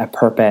had a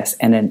purpose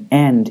and an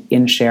end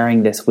in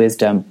sharing this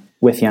wisdom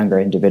with younger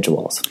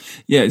individuals.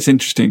 Yeah, it's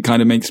interesting. It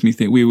kind of makes me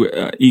think.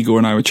 Igor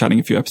and I were chatting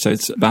a few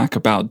episodes back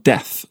about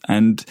death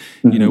and,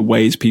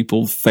 ways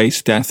people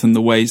face death and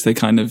the ways they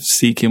kind of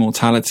seek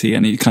immortality,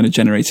 and kind of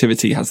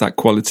generativity has that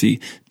quality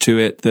to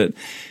it that,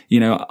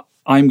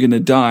 I'm going to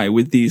die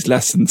with these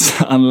lessons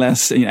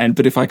unless,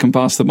 but if I can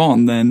pass them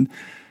on, then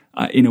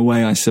in a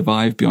way I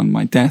survived beyond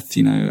my death.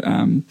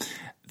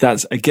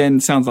 That's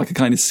again sounds like a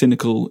kind of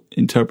cynical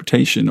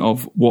interpretation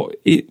of what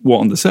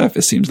on the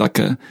surface seems like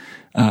an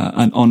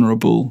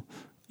honourable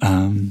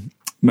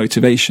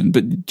motivation.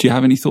 But do you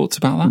have any thoughts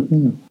about that?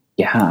 Mm-hmm.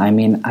 Yeah, I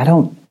mean, I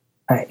don't.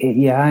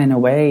 In a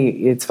way,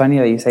 it's funny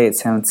that you say it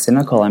sounds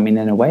cynical. I mean,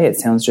 in a way, it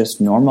sounds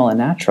just normal and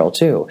natural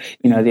too.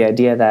 The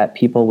idea that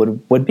people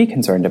would be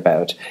concerned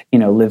about,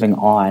 living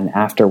on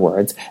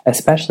afterwards,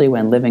 especially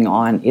when living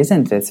on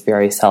isn't this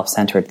very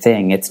self-centered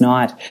thing. It's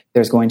not,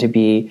 there's going to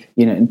be,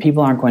 and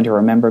people aren't going to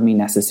remember me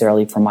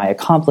necessarily for my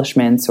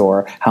accomplishments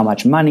or how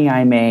much money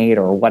I made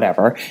or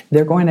whatever.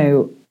 They're going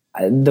to,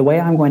 the way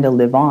I'm going to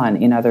live on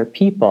in other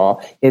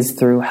people is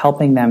through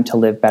helping them to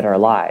live better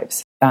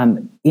lives.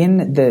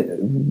 In the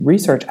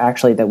research,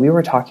 actually, that we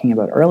were talking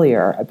about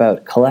earlier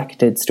about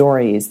collected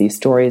stories, these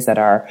stories that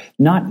are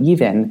not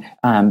even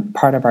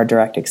part of our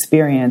direct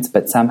experience,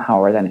 but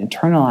somehow are then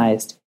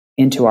internalized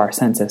into our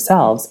sense of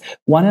selves,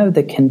 one of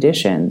the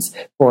conditions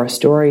for a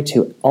story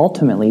to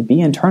ultimately be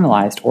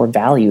internalized or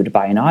valued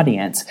by an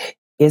audience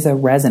is a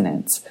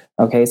resonance.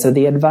 Okay, so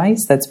the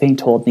advice that's being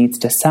told needs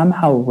to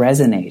somehow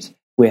resonate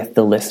with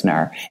the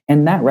listener.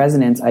 And that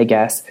resonance, I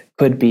guess,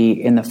 could be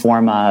in the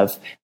form of,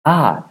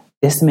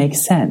 this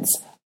makes sense.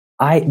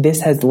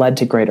 This has led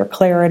to greater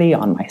clarity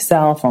on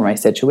myself or my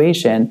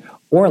situation.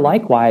 Or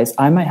likewise,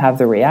 I might have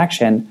the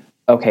reaction,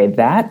 okay,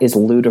 that is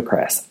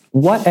ludicrous.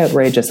 What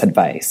outrageous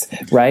advice,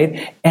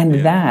 right?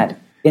 And that,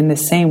 in the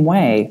same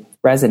way,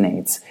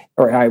 resonates,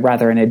 or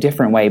rather in a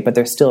different way, but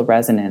there's still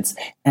resonance.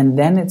 And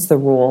then it's the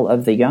role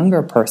of the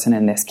younger person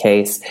in this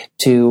case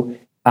to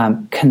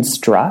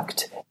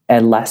construct a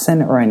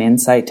lesson or an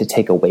insight to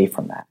take away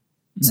from that.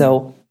 Mm-hmm.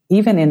 So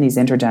even in these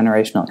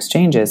intergenerational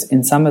exchanges,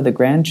 in some of the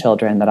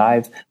grandchildren that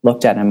I've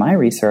looked at in my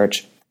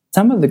research,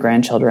 some of the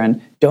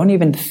grandchildren don't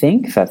even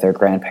think that their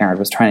grandparent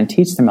was trying to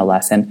teach them a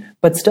lesson,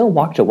 but still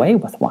walked away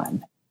with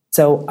one.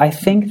 So I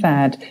think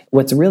that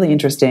what's really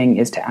interesting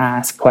is to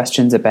ask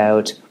questions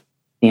about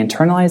the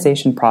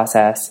internalization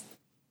process.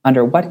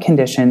 Under what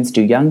conditions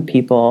do young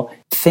people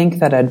think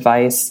that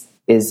advice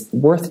is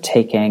worth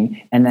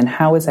taking, and then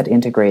how is that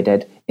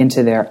integrated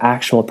into their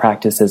actual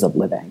practices of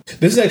living?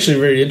 This is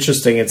actually very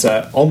interesting. It's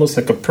almost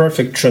like a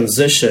perfect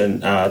transition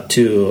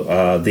to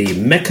the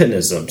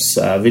mechanisms,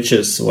 which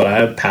is what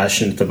I'm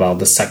passionate about,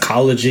 the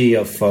psychology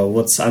of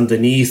what's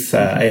underneath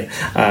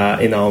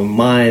in our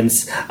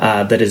minds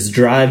that is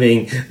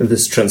driving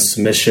this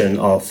transmission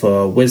of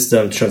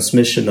wisdom,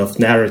 transmission of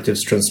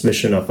narratives,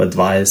 transmission of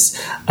advice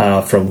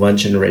from one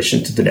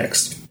generation to the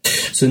next.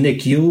 So,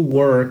 Nick, you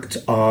worked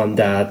on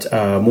that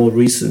more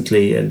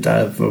recently, and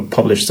I've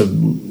published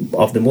some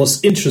of the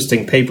most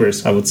interesting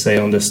papers, I would say,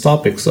 on this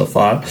topic so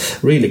far.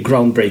 Really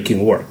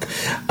groundbreaking work.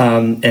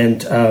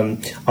 And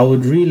I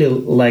would really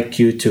like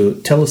you to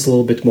tell us a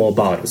little bit more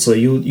about it. So,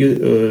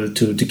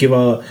 to give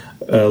our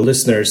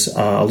listeners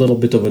a little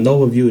bit of an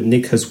overview,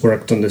 Nick has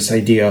worked on this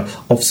idea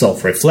of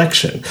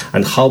self-reflection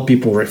and how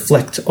people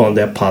reflect on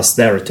their past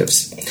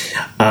narratives.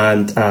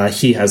 And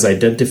he has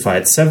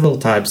identified several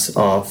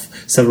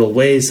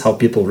ways how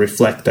people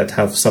reflect that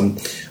have some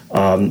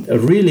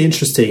really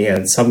interesting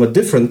and somewhat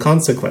different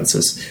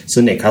consequences.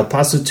 So, Nick, I'll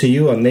pass it to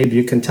you, and maybe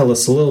you can tell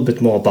us a little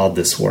bit more about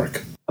this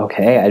work.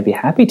 Okay, I'd be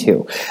happy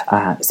to.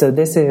 So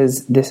this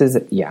is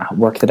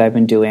work that I've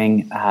been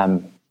doing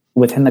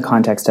within the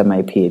context of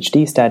my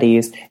PhD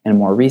studies, and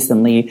more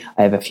recently,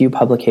 I have a few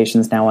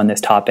publications now on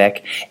this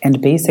topic.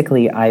 And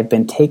basically, I've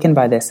been taken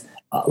by this.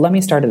 Let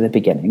me start at the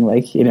beginning,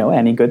 like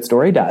any good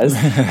story does.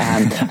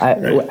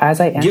 As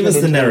I entered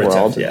into the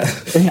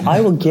world,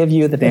 I will give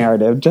you the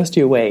narrative. Just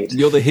you wait.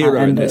 You're the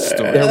hero in this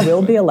story. There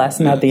will be a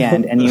lesson at the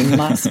end, and you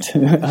must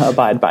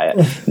abide by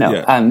it. No,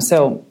 yeah.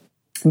 So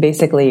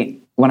basically,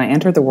 when I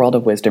entered the world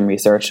of wisdom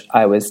research,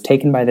 I was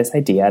taken by this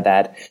idea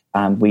that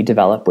we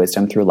develop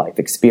wisdom through life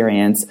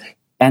experience.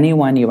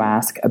 Anyone you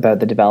ask about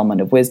the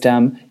development of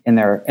wisdom, in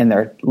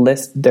their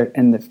list,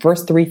 in the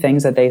first three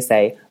things that they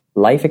say,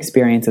 life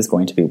experience is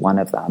going to be one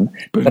of them.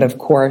 But of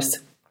course,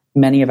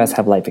 many of us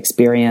have life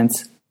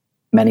experience.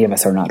 Many of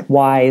us are not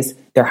wise.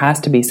 There has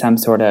to be some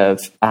sort of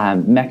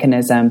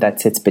mechanism that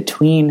sits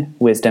between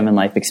wisdom and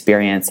life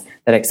experience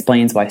that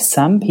explains why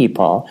some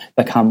people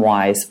become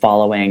wise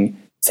following,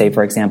 say,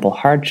 for example,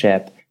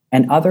 hardship,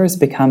 and others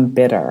become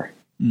bitter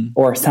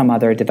or some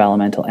other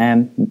developmental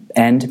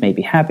end,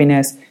 maybe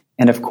happiness.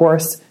 And of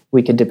course,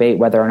 we could debate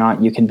whether or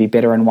not you can be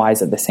bitter and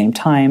wise at the same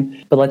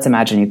time, but let's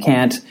imagine you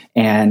can't,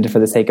 and for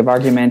the sake of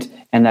argument,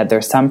 and that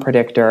there's some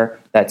predictor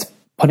that's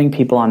putting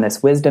people on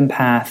this wisdom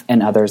path,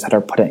 and others that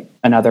are putting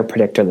another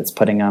predictor that's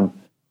putting them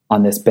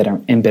on this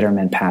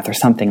embitterment path, or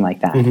something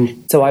like that.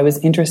 Mm-hmm. So I was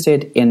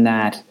interested in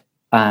that,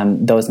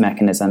 those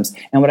mechanisms,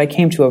 and what I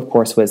came to, of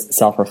course, was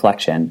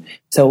self-reflection.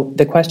 So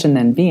the question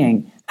then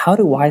being, how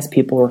do wise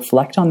people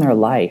reflect on their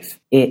life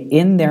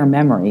in their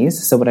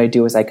memories? So what I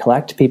do is I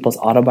collect people's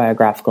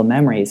autobiographical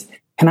memories.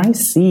 Can I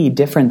see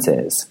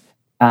differences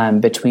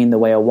between the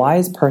way a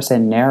wise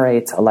person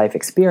narrates a life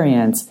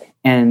experience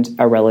and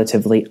a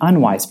relatively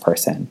unwise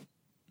person?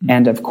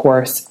 And of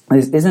course,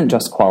 this isn't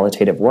just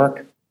qualitative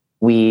work.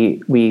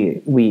 we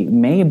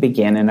may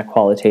begin in a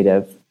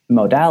qualitative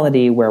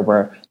modality where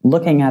we're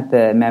looking at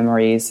the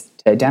memories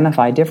to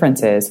identify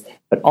differences,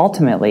 but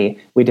ultimately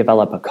we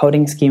develop a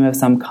coding scheme of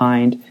some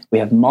kind. We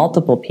have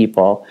multiple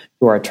people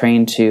who are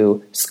trained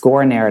to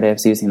score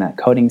narratives using that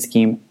coding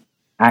scheme,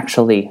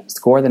 actually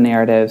score the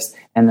narratives,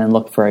 and then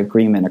look for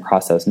agreement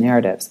across those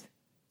narratives.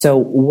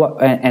 So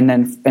and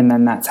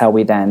then that's how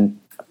we then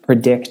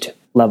predict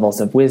levels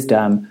of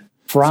wisdom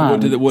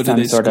from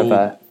some sort of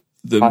a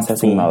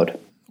processing mode.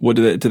 What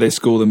do they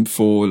score them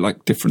for,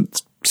 like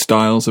different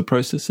styles of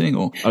processing?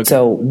 Or okay.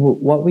 So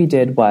what we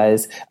did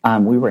was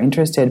we were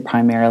interested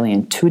primarily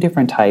in two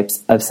different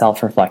types of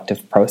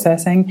self-reflective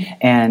processing,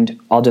 and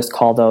I'll just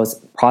call those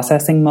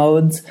processing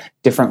modes,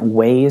 different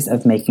ways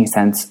of making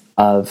sense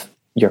of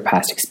your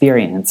past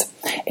experience.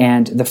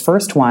 And the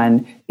first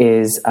one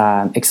is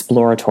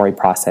exploratory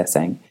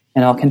processing.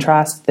 And I'll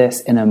contrast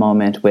this in a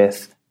moment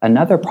with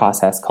another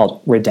process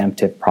called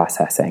redemptive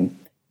processing.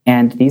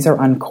 And these are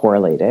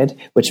uncorrelated,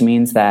 which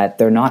means that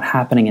they're not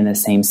happening in the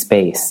same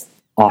space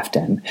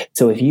often.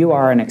 So if you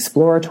are an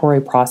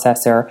exploratory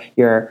processor,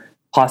 you're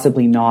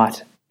possibly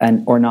not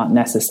or not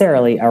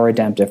necessarily a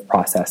redemptive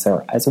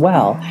processor as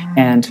well.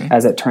 And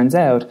as it turns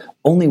out,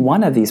 only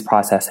one of these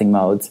processing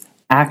modes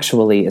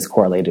actually is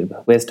correlated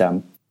with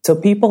wisdom. So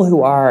people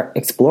who are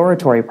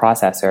exploratory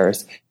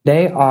processors,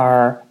 they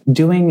are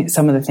doing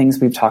some of the things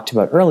we've talked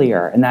about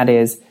earlier, and that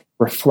is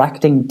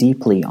reflecting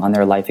deeply on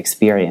their life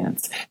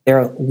experience.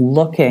 They're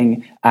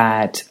looking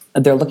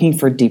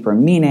for deeper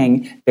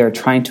meaning. They're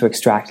trying to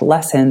extract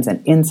lessons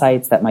and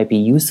insights that might be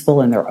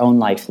useful in their own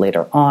life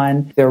later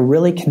on. They're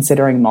really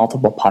considering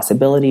multiple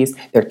possibilities.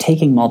 They're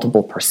taking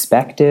multiple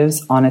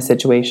perspectives on a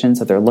situation.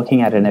 So they're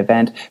looking at an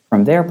event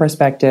from their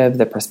perspective,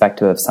 the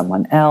perspective of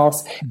someone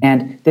else.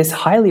 And this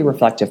highly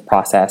reflective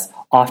process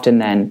often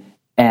then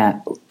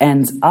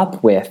ends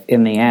up with,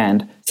 in the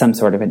end, some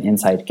sort of an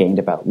insight gained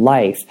about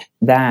life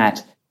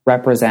that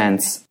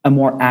represents a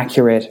more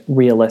accurate,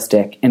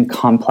 realistic, and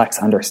complex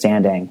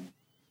understanding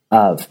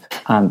of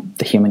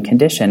the human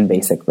condition,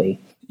 basically.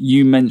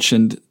 You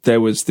mentioned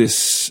there was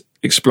this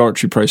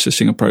exploratory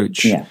processing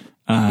approach,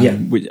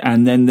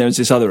 and then there's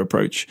this other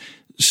approach.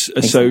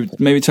 Exactly. So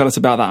maybe tell us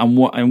about that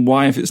and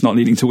why, if it's not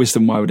leading to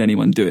wisdom, why would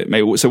anyone do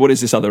it? So what is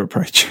this other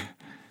approach?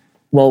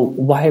 Well,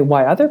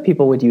 why other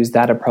people would use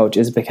that approach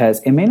is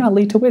because it may not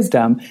lead to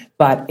wisdom,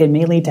 but it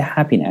may lead to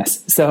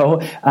happiness.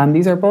 So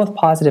these are both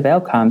positive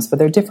outcomes, but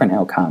they're different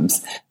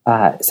outcomes.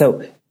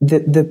 So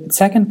the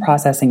second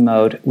processing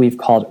mode we've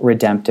called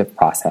redemptive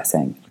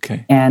processing.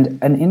 Okay. And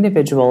an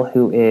individual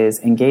who is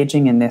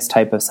engaging in this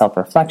type of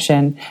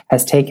self-reflection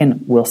has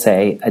taken, we'll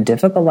say, a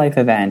difficult life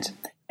event,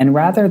 and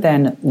rather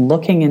than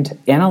looking into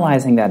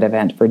analyzing that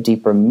event for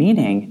deeper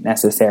meaning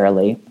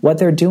necessarily, what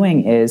they're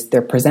doing is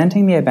they're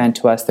presenting the event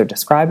to us, they're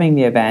describing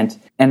the event,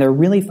 and they're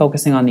really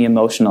focusing on the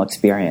emotional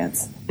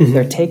experience. Mm-hmm.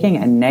 They're taking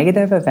a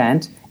negative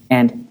event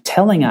and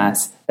telling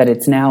us that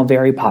it's now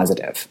very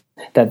positive,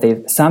 that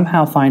they've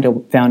somehow found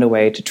a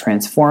way to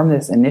transform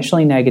this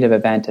initially negative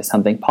event to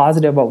something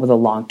positive over the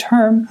long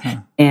term.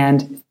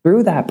 And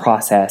through that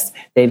process,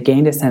 they've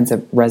gained a sense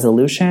of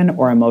resolution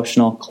or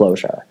emotional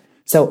closure.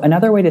 So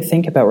another way to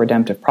think about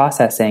redemptive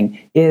processing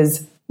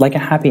is like a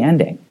happy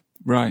ending.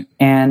 Right.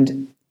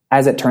 And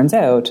as it turns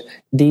out,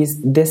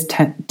 this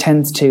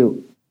tends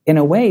to, in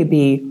a way,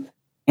 be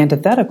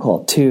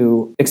antithetical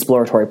to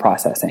exploratory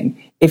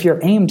processing. If you're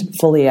aimed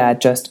fully at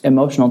just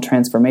emotional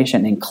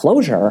transformation and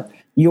closure,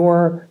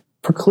 you're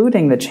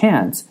precluding the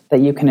chance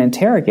that you can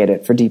interrogate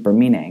it for deeper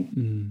meaning.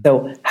 Mm.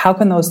 So how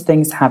can those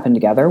things happen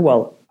together?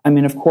 Well, I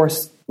mean, of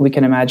course, we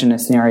can imagine a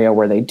scenario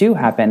where they do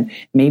happen.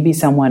 Maybe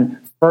someone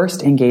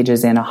first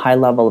engages in a high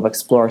level of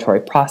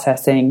exploratory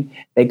processing.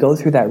 They go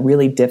through that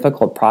really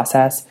difficult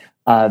process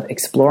of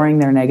exploring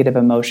their negative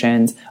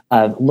emotions,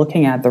 of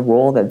looking at the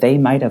role that they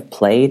might have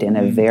played in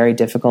a very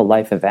difficult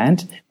life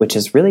event, which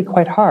is really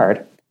quite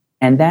hard.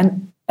 And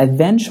then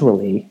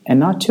eventually,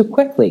 and not too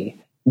quickly,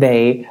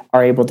 they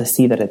are able to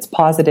see that it's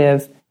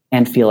positive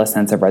and feel a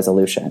sense of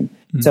resolution.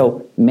 Mm.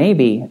 So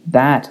maybe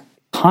that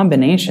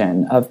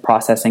combination of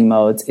processing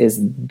modes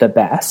is the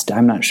best.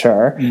 I'm not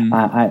sure.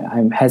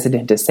 I'm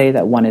hesitant to say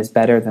that one is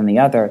better than the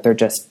other. They're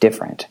just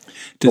different.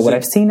 But what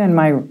I've seen in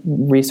my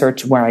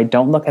research, where I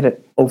don't look at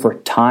it over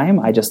time,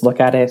 I just look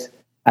at it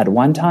at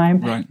one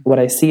time, right. What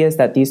I see is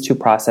that these two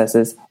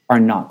processes are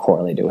not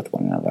correlated with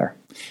one another.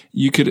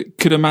 You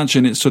could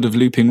imagine it sort of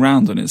looping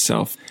round on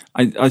itself.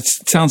 I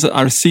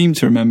seem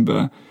to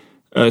remember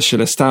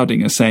Ursula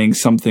Staudinger saying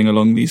something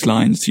along these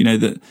lines,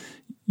 that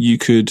you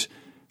could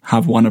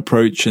have one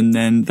approach and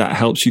then that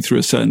helps you through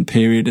a certain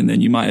period, and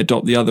then you might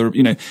adopt the other,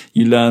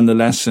 you learn the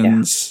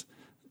lessons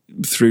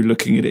through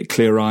looking at it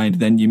clear-eyed,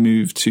 then you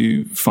move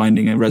to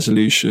finding a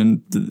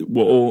resolution,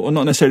 or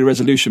not necessarily a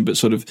resolution, but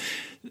sort of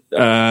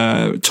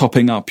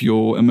topping up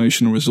your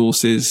emotional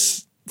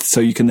resources so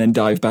you can then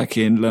dive back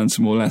in, learn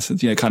some more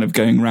lessons, kind of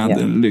going around in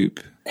a loop.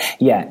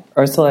 Yeah,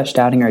 Ursula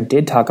Staudinger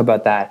did talk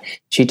about that.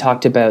 She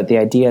talked about the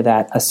idea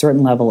that a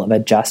certain level of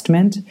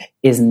adjustment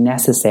is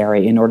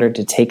necessary in order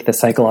to take the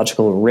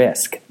psychological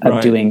risk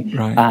of doing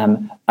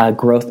a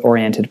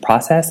growth-oriented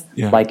process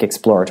like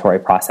exploratory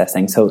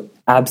processing. So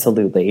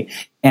absolutely.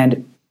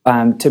 And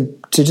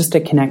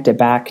to connect it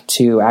back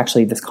to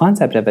actually this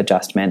concept of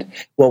adjustment,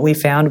 what we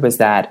found was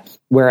that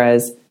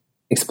whereas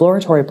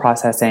exploratory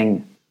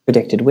processing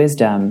predicted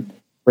wisdom,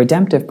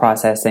 redemptive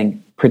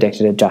processing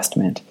predicted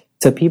adjustment.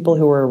 So people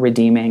who were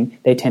redeeming,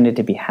 they tended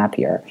to be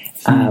happier.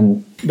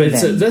 But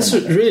that's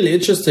really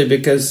interesting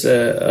because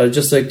I'd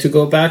just like to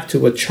go back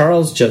to what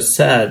Charles just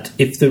said.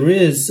 If there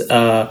is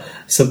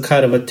some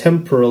kind of a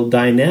temporal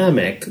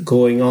dynamic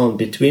going on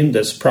between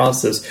this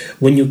process,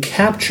 when you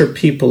capture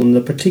people in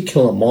a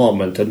particular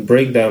moment and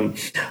bring them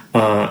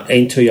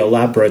into your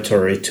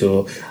laboratory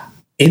to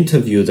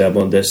interview them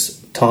on these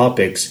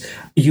topics,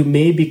 you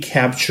may be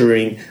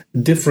capturing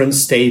different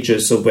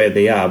stages of where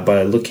they are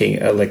by looking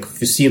at, like, if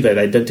you see that,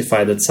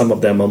 identify that some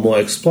of them are more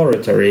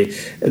exploratory.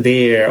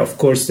 Of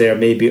course, they are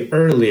maybe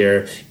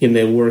earlier in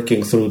their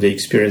working through the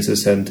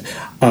experiences, and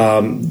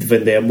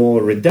when they are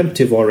more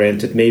redemptive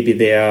oriented, maybe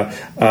they are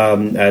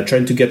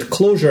trying to get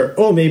closure,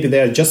 or maybe they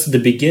are just at the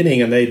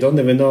beginning and they don't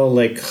even know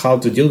how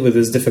to deal with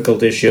this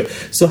difficult issue.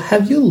 So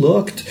have you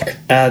looked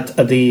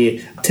at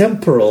the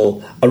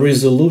temporal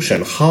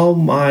resolution? How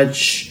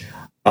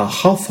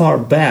far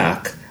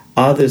back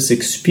are these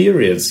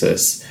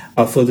experiences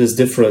for these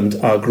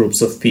different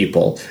groups of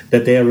people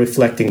that they are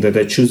reflecting, that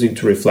they're choosing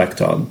to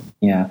reflect on?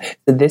 Yeah,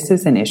 so this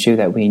is an issue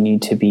that we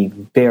need to be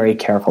very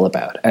careful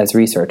about as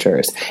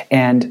researchers.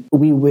 And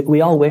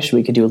we all wish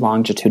we could do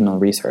longitudinal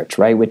research,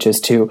 right? Which is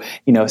to,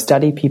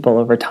 study people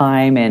over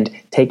time and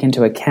take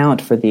into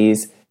account for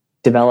these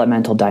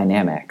developmental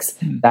dynamics.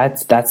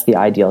 That's the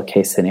ideal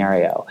case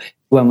scenario.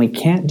 When we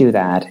can't do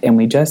that and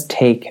we just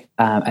take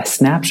a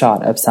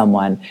snapshot of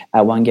someone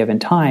at one given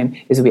time,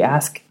 is we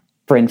ask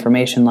for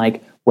information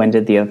like, when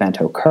did the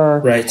event occur?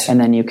 Right. And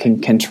then you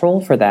can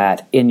control for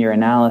that in your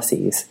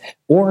analyses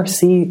or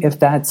see if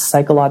that's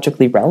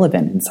psychologically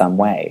relevant in some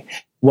way.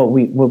 What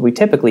we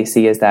typically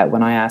see is that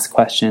when I ask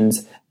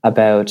questions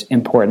about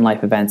important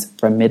life events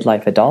from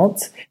midlife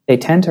adults, they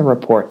tend to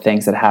report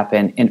things that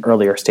happen in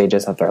earlier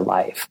stages of their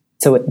life.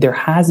 So there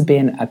has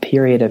been a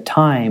period of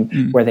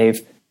time where they've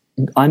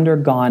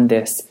undergone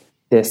this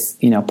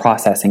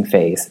processing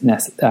phase.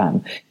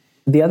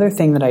 The other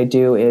thing that I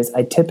do is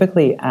I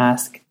typically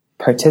ask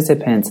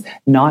participants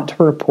not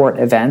to report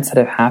events that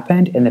have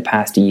happened in the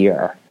past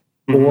year,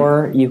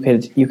 or you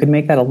could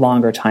make that a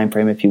longer time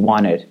frame if you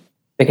wanted,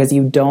 because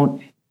you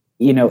don't,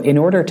 in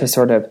order to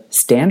sort of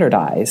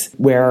standardize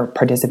where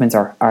participants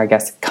are I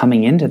guess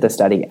coming into the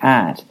study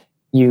at.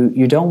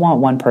 You don't want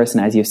one person,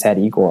 as you said,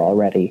 Igor,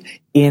 already,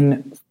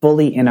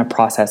 fully in a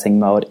processing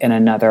mode and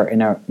another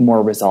in a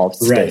more resolved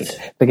state,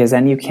 because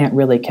then you can't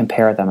really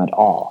compare them at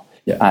all.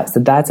 Yeah. So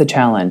that's a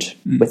challenge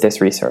with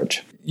this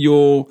research.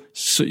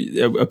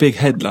 A big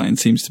headline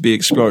seems to be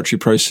exploratory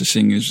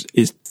processing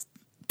is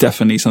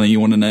definitely something you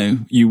want to know.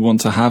 You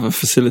want to have a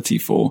facility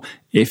for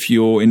if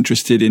you're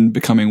interested in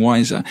becoming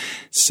wiser.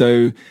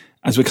 So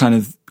as we're kind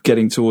of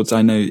getting towards,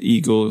 I know,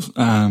 Igor,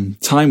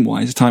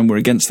 time-wise, we're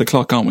against the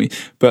clock, aren't we?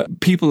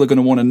 But people are going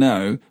to want to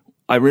know,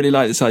 I really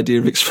like this idea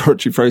of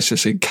exploratory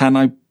processing. Can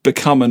I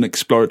become an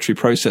exploratory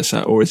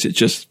processor, or is it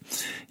just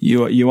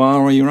you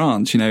are or you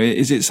aren't?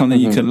 Is it something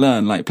you can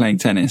learn, like playing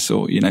tennis,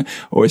 or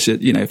is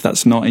it, if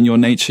that's not in your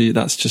nature,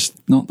 that's just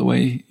not the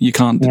way, you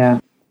can't. Yeah.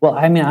 Well,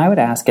 I would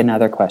ask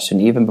another question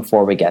even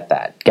before we get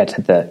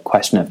to the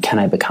question of, can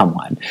I become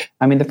one?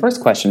 The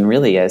first question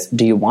really is,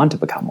 do you want to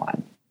become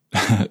one?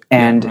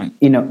 And,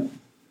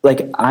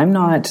 I'm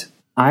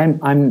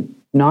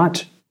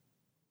not,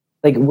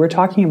 we're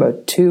talking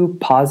about two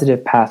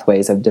positive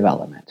pathways of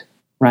development,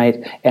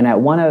 right? And at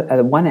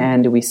one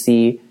end, we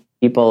see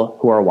people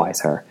who are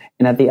wiser.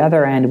 And at the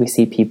other end, we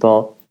see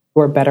people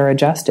who are better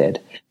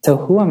adjusted. So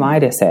who am I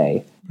to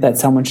say that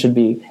someone should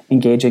be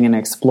engaging in an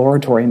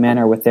exploratory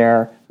manner with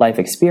their life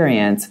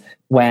experience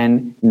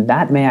when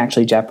that may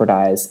actually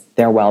jeopardize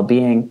their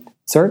well-being,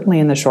 certainly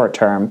in the short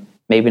term,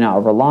 maybe not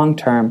over long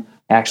term.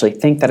 I actually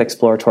think that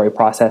exploratory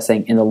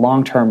processing in the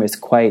long term is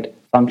quite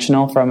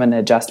functional from an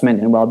adjustment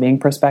and well-being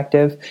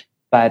perspective,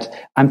 but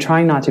I'm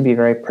trying not to be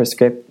very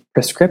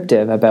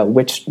prescriptive about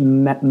which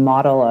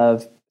model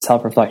of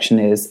self-reflection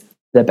is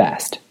the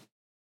best.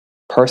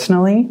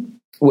 Personally,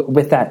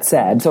 with that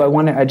said, so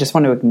I just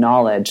want to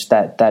acknowledge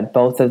that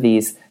both of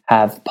these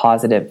have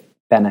positive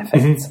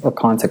benefits or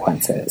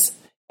consequences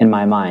in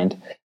my mind.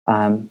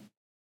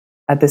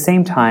 At the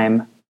same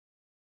time,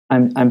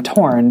 I'm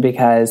torn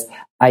because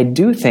I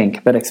do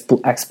think that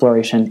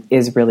exploration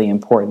is really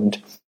important,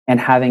 and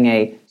having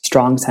a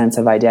strong sense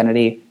of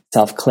identity,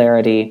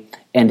 self-clarity,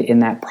 and in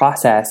that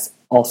process,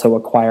 also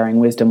acquiring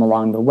wisdom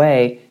along the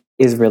way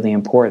is really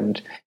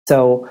important.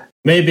 So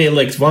maybe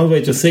one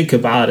way to think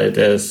about it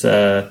is,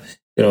 for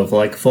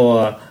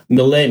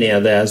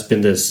millennia, there has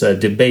been this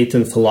debate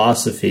in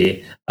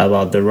philosophy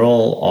about the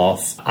role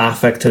of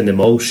affect and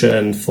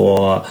emotion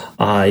for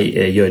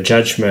your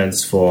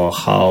judgments, for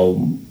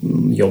how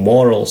your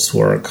morals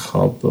work,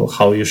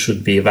 how you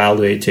should be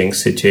evaluating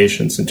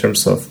situations in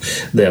terms of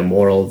their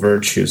moral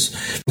virtues.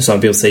 Some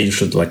people say you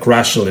should, like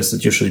rationalists,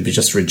 that you should be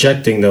just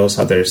rejecting those,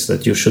 others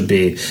that you should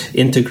be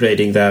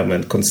integrating them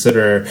and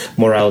consider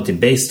morality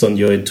based on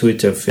your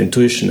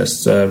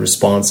intuitionist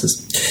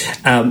responses.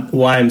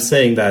 Why I'm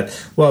saying that?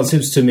 Well, it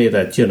seems to me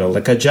that,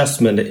 like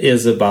adjustment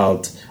is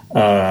about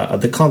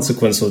the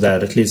consequence of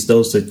that, at least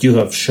those that you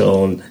have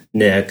shown,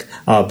 Nick,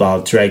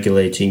 about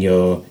regulating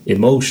your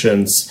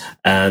emotions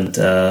and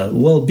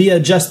will be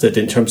adjusted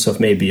in terms of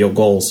maybe your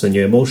goals and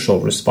your emotional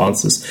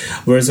responses.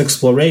 Whereas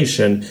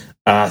exploration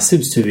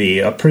seems to be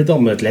a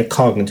predominantly a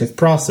cognitive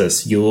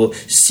process. You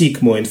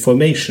seek more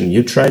information,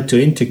 you try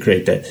to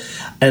integrate it.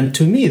 And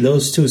to me,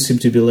 those two seem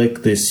to be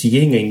like this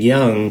yin and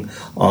yang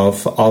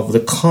of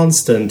the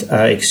constant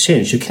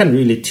exchange. You can't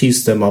really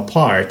tease them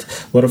apart.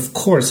 But of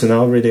course, in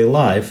our everyday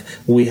life,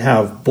 we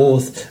have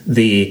both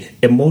the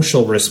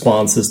emotional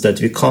responses that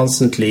we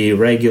constantly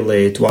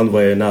regulate one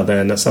way or another,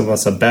 and some of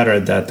us are better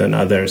at that than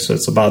others. So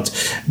it's about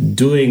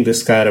doing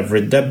this kind of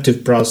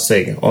redemptive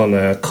processing on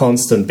a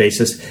constant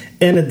basis.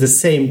 And at the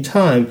same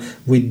time,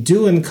 we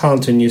do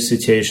encounter new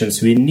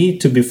situations. We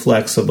need to be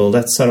flexible.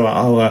 That's sort of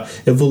our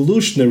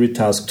evolutionary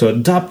task, to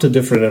adapt to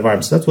different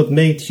environments. That's what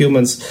made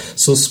humans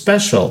so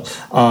special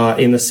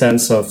in the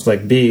sense of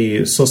like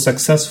being so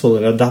successful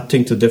in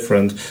adapting to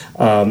different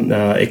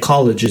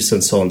ecologies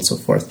and so on and so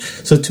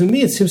forth. So to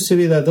me, it seems to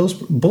be that those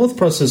both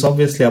processes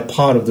obviously are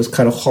part of this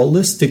kind of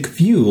holistic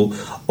view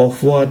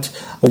of what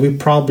we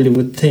probably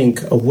would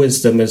think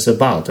wisdom is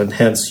about. And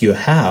hence you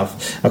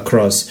have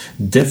across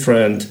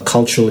different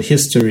cultural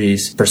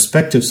histories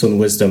perspectives on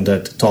wisdom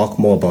that talk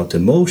more about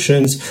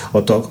emotions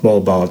or talk more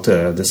about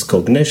this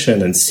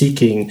cognition and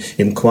seeking,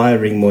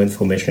 inquiring more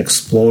information,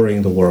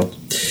 exploring the world.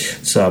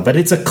 So, but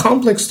it's a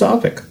complex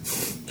topic,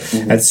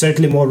 and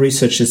certainly more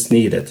research is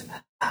needed.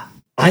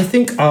 I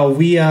think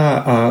we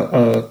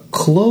are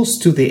close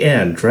to the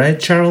end, right,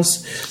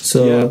 Charles?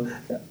 So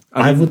yeah.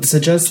 I would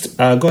suggest,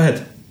 go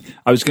ahead.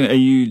 I was going to,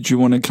 do you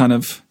want to kind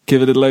of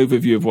give a little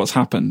overview of what's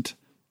happened?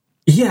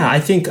 Yeah, I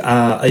think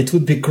it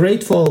would be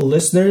great for our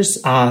listeners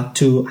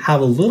to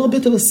have a little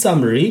bit of a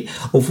summary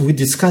of we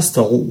discussed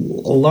a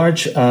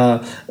large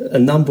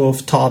number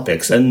of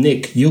topics. And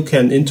Nick, you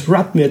can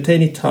interrupt me at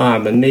any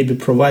time and maybe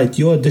provide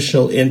your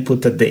additional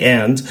input at the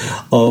end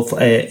of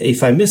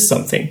if I miss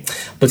something.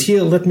 But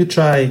here, let me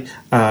try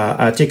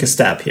take a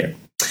step here.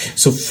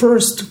 So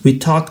first, we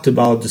talked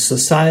about the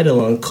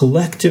societal and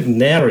collective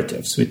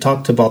narratives. We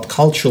talked about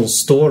cultural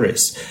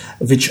stories,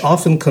 which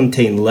often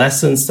contain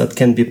lessons that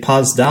can be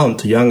passed down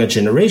to younger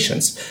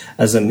generations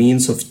as a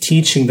means of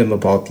teaching them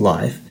about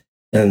life.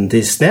 And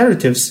these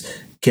narratives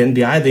can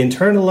be either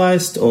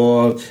internalized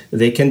or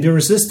they can be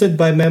resisted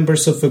by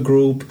members of a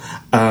group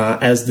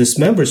as these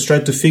members try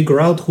to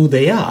figure out who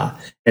they are.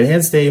 And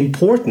hence they're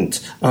important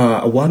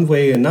one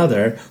way or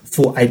another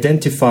for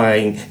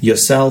identifying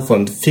yourself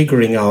and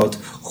figuring out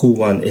who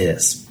one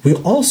is. We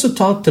also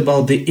talked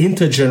about the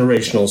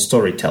intergenerational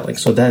storytelling,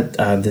 so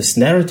that these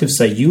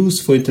narratives are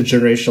used for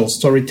intergenerational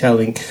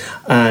storytelling.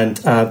 And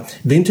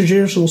the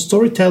intergenerational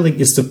storytelling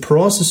is the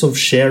process of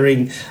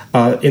sharing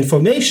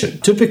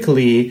information,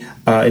 typically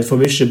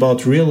information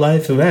about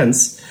real-life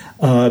events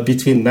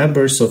between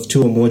members of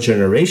two or more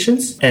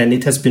generations. And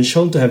it has been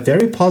shown to have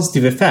very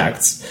positive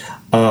effects,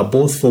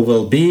 both for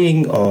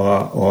well-being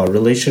or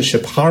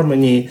relationship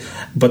harmony,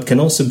 but can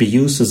also be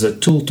used as a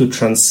tool to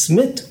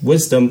transmit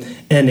wisdom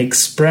and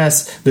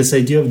express this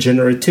idea of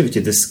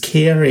generativity, this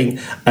caring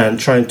and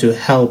trying to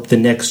help the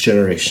next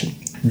generation.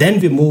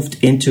 Then we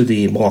moved into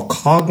the more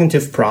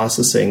cognitive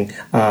processing,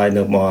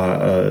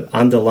 more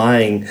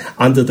underlying,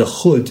 under the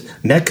hood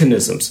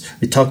mechanisms.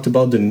 We talked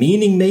about the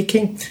meaning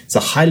making. It's a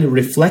highly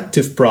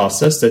reflective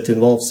process that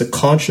involves a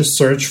conscious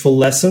search for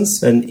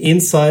lessons and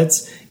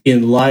insights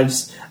in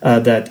lives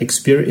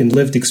in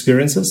lived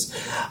experiences.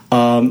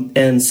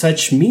 And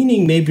such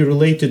meaning may be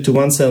related to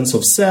one sense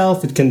of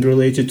self. It can be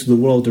related to the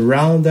world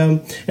around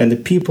them and the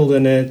people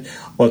in it,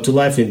 or to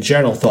life in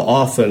general. So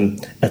often,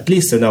 at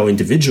least in our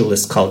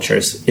individualist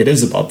cultures, it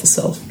is about the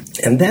self.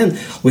 And then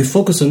we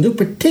focus on the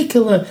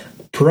particular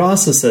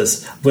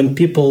processes when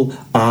people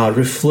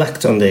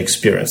reflect on their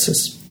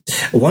experiences.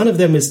 One of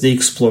them is the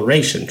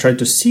exploration, try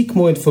to seek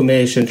more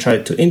information, try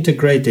to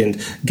integrate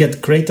and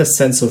get greater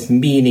sense of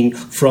meaning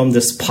from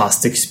this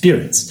past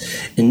experience.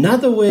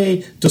 Another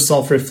way to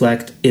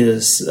self-reflect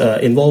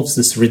involves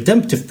this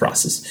redemptive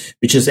process,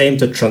 which is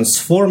aimed at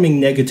transforming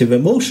negative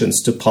emotions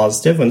to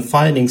positive and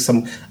finding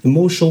some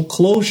emotional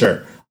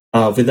closure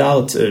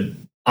without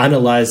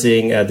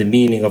analyzing the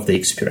meaning of the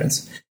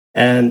experience.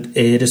 And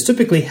it is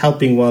typically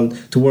helping one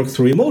to work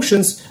through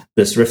emotions,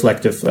 this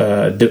reflective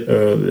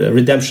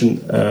redemption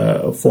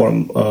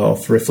form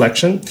of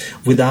reflection,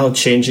 without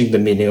changing the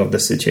meaning of the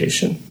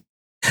situation.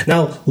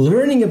 Now,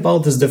 learning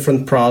about this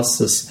different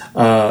process,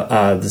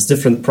 these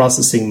different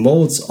processing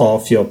modes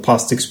of your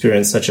past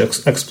experience, such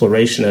as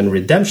exploration and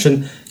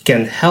redemption,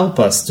 can help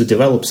us to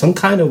develop some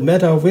kind of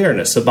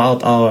meta-awareness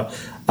about our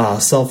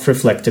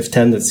self-reflective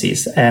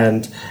tendencies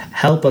and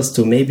help us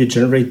to maybe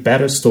generate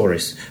better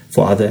stories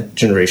for other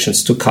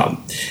generations to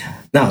come.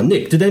 Now,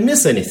 Nick, did I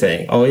miss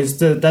anything? Or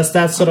does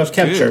that sort of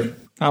capture? Good.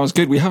 That was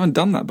good. We haven't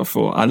done that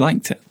before. I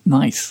liked it.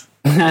 Nice.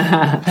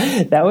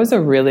 That was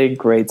a really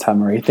great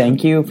summary.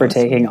 Thank you for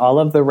taking all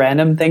of the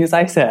random things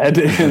I said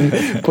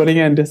and putting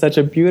it into such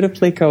a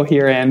beautifully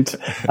coherent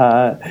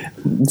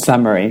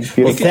summary.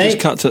 We can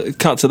just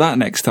cut to that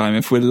next time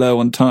if we're low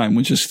on time.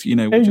 We'll just,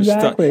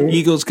 Exactly.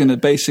 Eagle's going to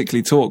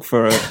basically talk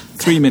for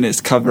 3 minutes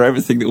to cover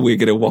everything that we're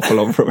going to waffle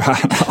on for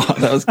about an hour.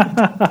 That was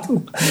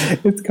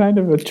good. It's kind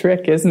of a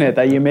trick, isn't it,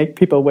 that you make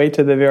people wait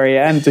to the very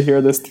end to hear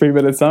this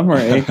 3-minute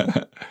summary.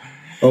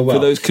 Oh, well.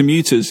 For those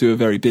commuters who are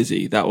very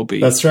busy, that will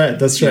be... That's right.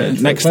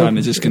 Next time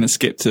they're just going to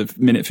skip to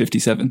minute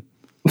 57.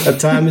 A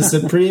time is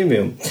a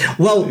premium.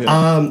 Well,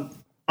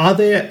 are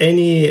there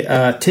any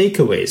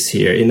takeaways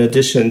here in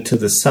addition to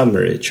the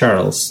summary,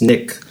 Charles,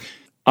 Nick?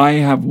 I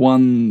have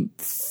one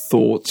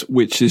thought,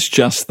 which is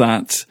just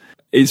that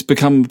it's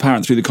become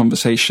apparent through the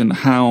conversation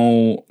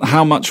how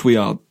much we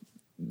are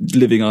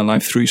living our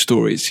life through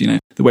stories.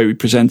 The way we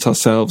present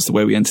ourselves, the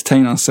way we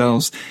entertain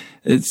ourselves.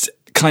 It's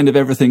kind of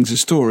everything's a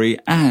story,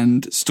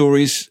 and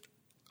stories,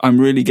 I'm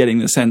really getting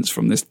the sense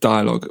from this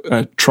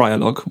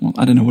trialogue. Well,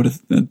 I don't know what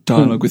a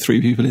dialogue with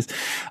 3 people is.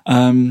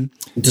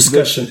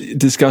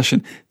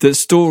 Discussion. That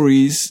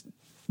stories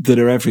that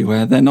are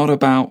everywhere, they're not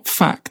about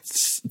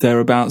facts. They're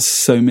about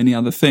so many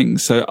other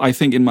things. So I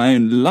think in my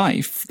own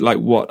life, like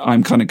what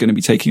I'm kind of going to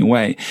be taking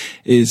away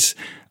is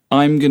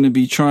I'm going to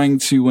be trying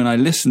to, when I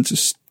listen to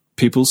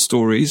people's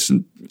stories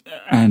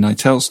and I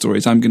tell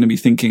stories, I'm going to be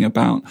thinking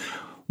about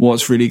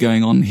what's really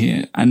going on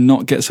here and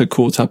not get so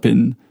caught up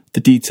in the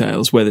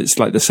details, whether it's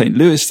like the St.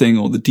 Louis thing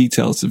or the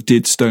details of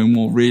did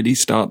Stonewall really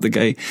start the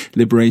gay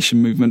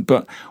liberation movement,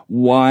 but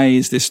why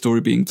is this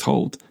story being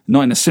told?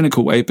 Not in a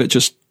cynical way, but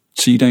just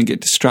so you don't get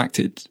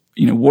distracted.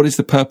 What is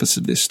the purpose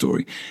of this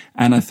story?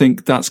 And I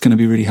think that's going to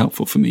be really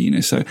helpful for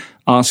me, so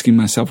asking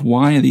myself,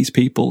 why are these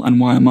people and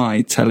why am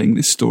I telling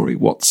this story?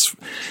 What's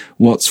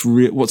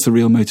the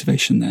real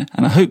motivation there?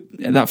 And I hope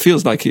that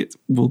feels like it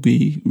will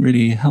be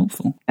really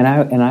helpful. And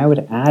I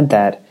would add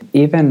that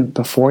even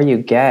before you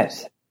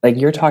get, like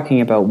you're talking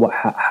about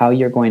how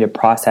you're going to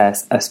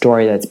process a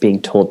story that's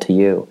being told to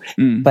you.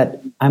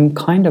 But I'm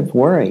kind of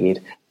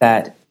worried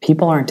that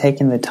people aren't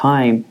taking the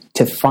time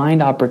to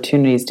find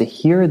opportunities to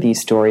hear these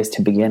stories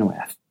to begin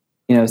with.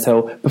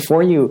 So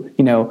before you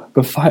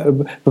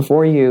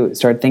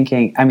start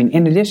thinking,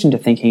 in addition to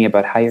thinking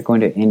about how you're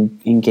going to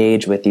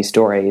engage with these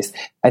stories,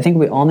 I think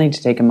we all need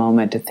to take a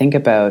moment to think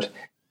about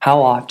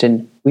how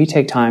often we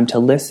take time to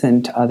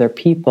listen to other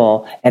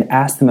people and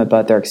ask them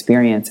about their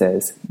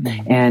experiences,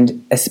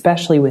 and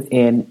especially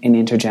within an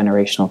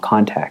intergenerational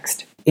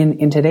context.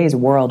 In today's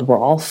world, we're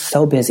all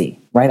so busy,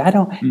 right?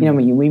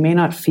 We may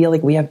not feel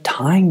like we have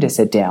time to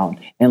sit down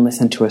and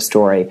listen to a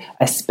story,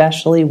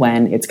 especially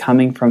when it's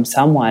coming from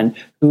someone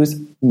who's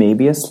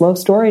maybe a slow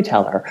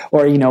storyteller,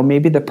 or,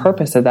 maybe the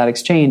purpose of that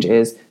exchange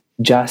is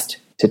just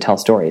to tell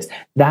stories.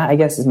 That, I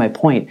guess, is my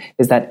point,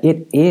 is that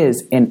it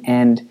is an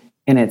end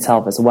in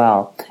itself as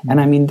well.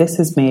 And this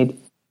is made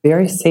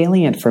very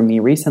salient for me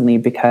recently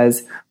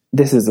because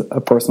this is a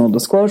personal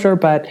disclosure,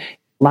 but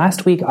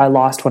last week I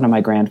lost one of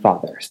my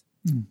grandfathers.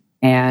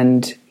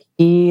 And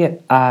he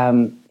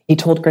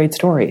told great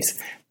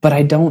stories, but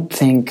I don't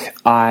think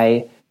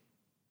I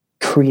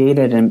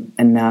created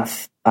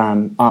enough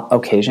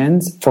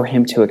occasions for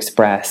him to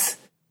express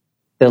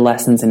the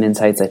lessons and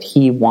insights that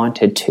he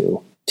wanted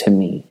to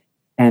me.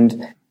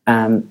 And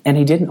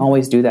he didn't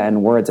always do that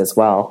in words as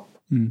well.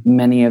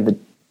 Many of the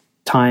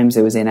times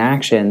it was in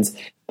actions,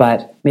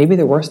 but maybe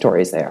there were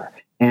stories there.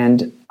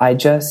 And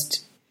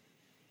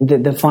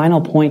the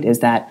final point is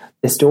that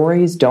the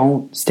stories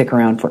don't stick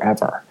around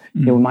forever.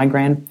 My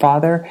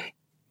grandfather,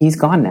 he's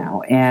gone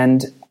now,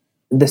 and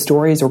the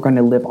stories are going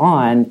to live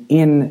on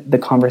in the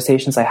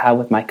conversations I have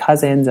with my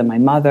cousins and my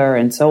mother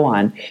and so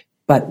on.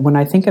 But when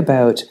I think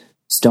about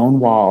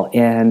Stonewall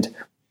and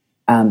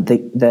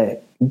the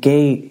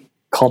gay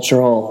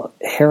cultural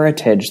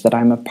heritage that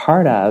I'm a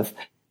part of,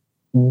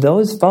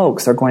 those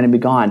folks are going to be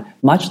gone,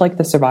 much like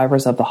the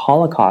survivors of the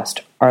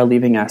Holocaust are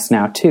leaving us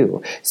now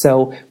too.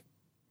 So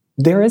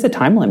there is a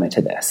time limit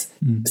to this.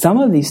 Some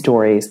of these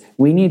stories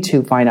we need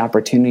to find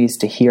opportunities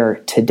to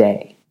hear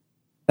today.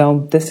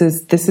 So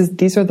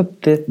these are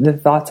the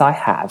thoughts I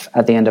have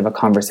at the end of a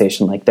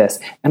conversation like this,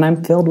 and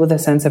I'm filled with a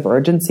sense of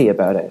urgency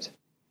about it.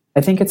 I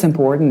think it's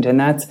important, and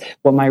that's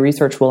what my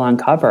research will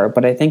uncover.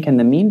 But I think in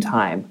the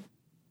meantime,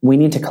 we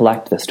need to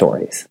collect the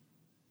stories.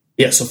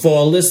 Yeah. So for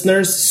our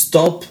listeners,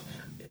 stop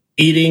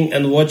eating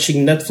and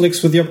watching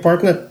Netflix with your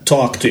partner.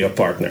 Talk to your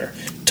partner.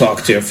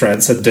 Talk to your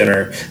friends at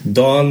dinner.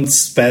 Don't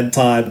spend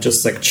time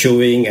just like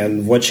chewing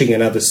and watching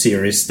another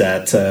series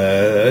that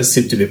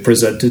seem to be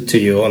presented to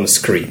you on the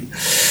screen.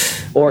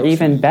 Or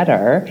even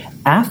better,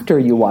 after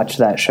you watch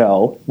that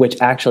show, which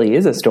actually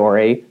is a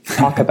story,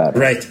 talk about it.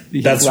 Right.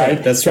 That's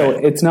right. That's so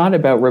right. So it's not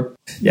about,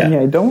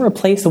 don't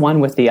replace one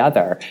with the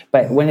other.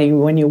 But when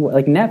you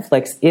like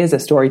Netflix is a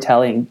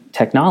storytelling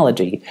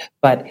technology,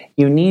 but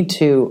you need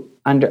to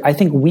I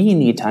think we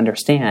need to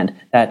understand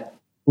that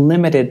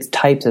limited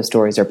types of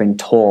stories are being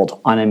told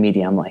on a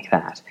medium like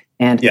that.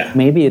 And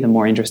maybe the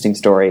more interesting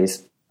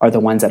stories are the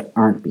ones that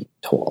aren't being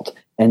told.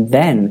 And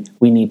then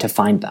we need to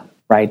find them,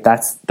 right?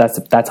 That's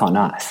on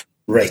us.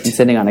 Right. And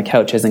sitting on a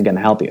couch isn't going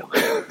to help you.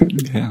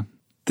 Yeah.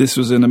 This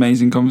was an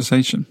amazing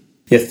conversation.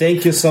 Yeah,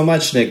 thank you so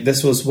much, Nick.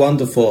 This was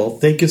wonderful.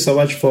 Thank you so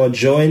much for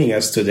joining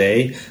us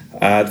today,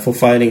 for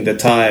finding the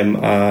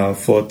time,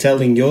 for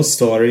telling your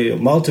story,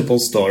 multiple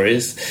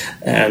stories,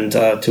 and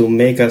to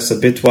make us a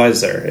bit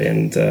wiser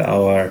in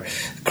our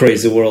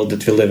crazy world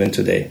that we live in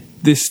today.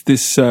 This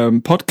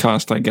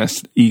podcast, I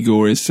guess,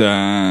 Igor, is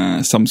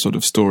some sort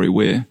of story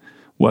we're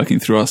working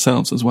through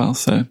ourselves as well.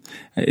 So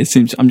it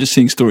seems I'm just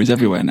seeing stories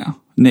everywhere now.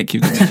 Nick,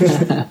 you've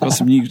got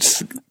some new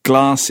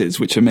glasses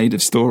which are made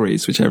of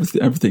stories, which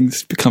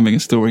everything's becoming a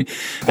story.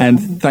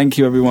 And thank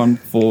you everyone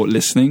for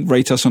listening.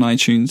 Rate us on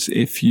iTunes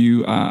if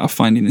you are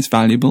finding this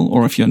valuable,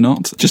 or if you're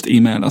not, just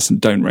email us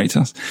and don't rate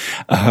us.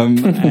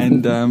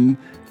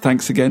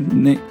 Thanks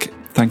again, Nick.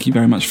 Thank you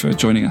very much for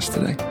joining us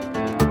today.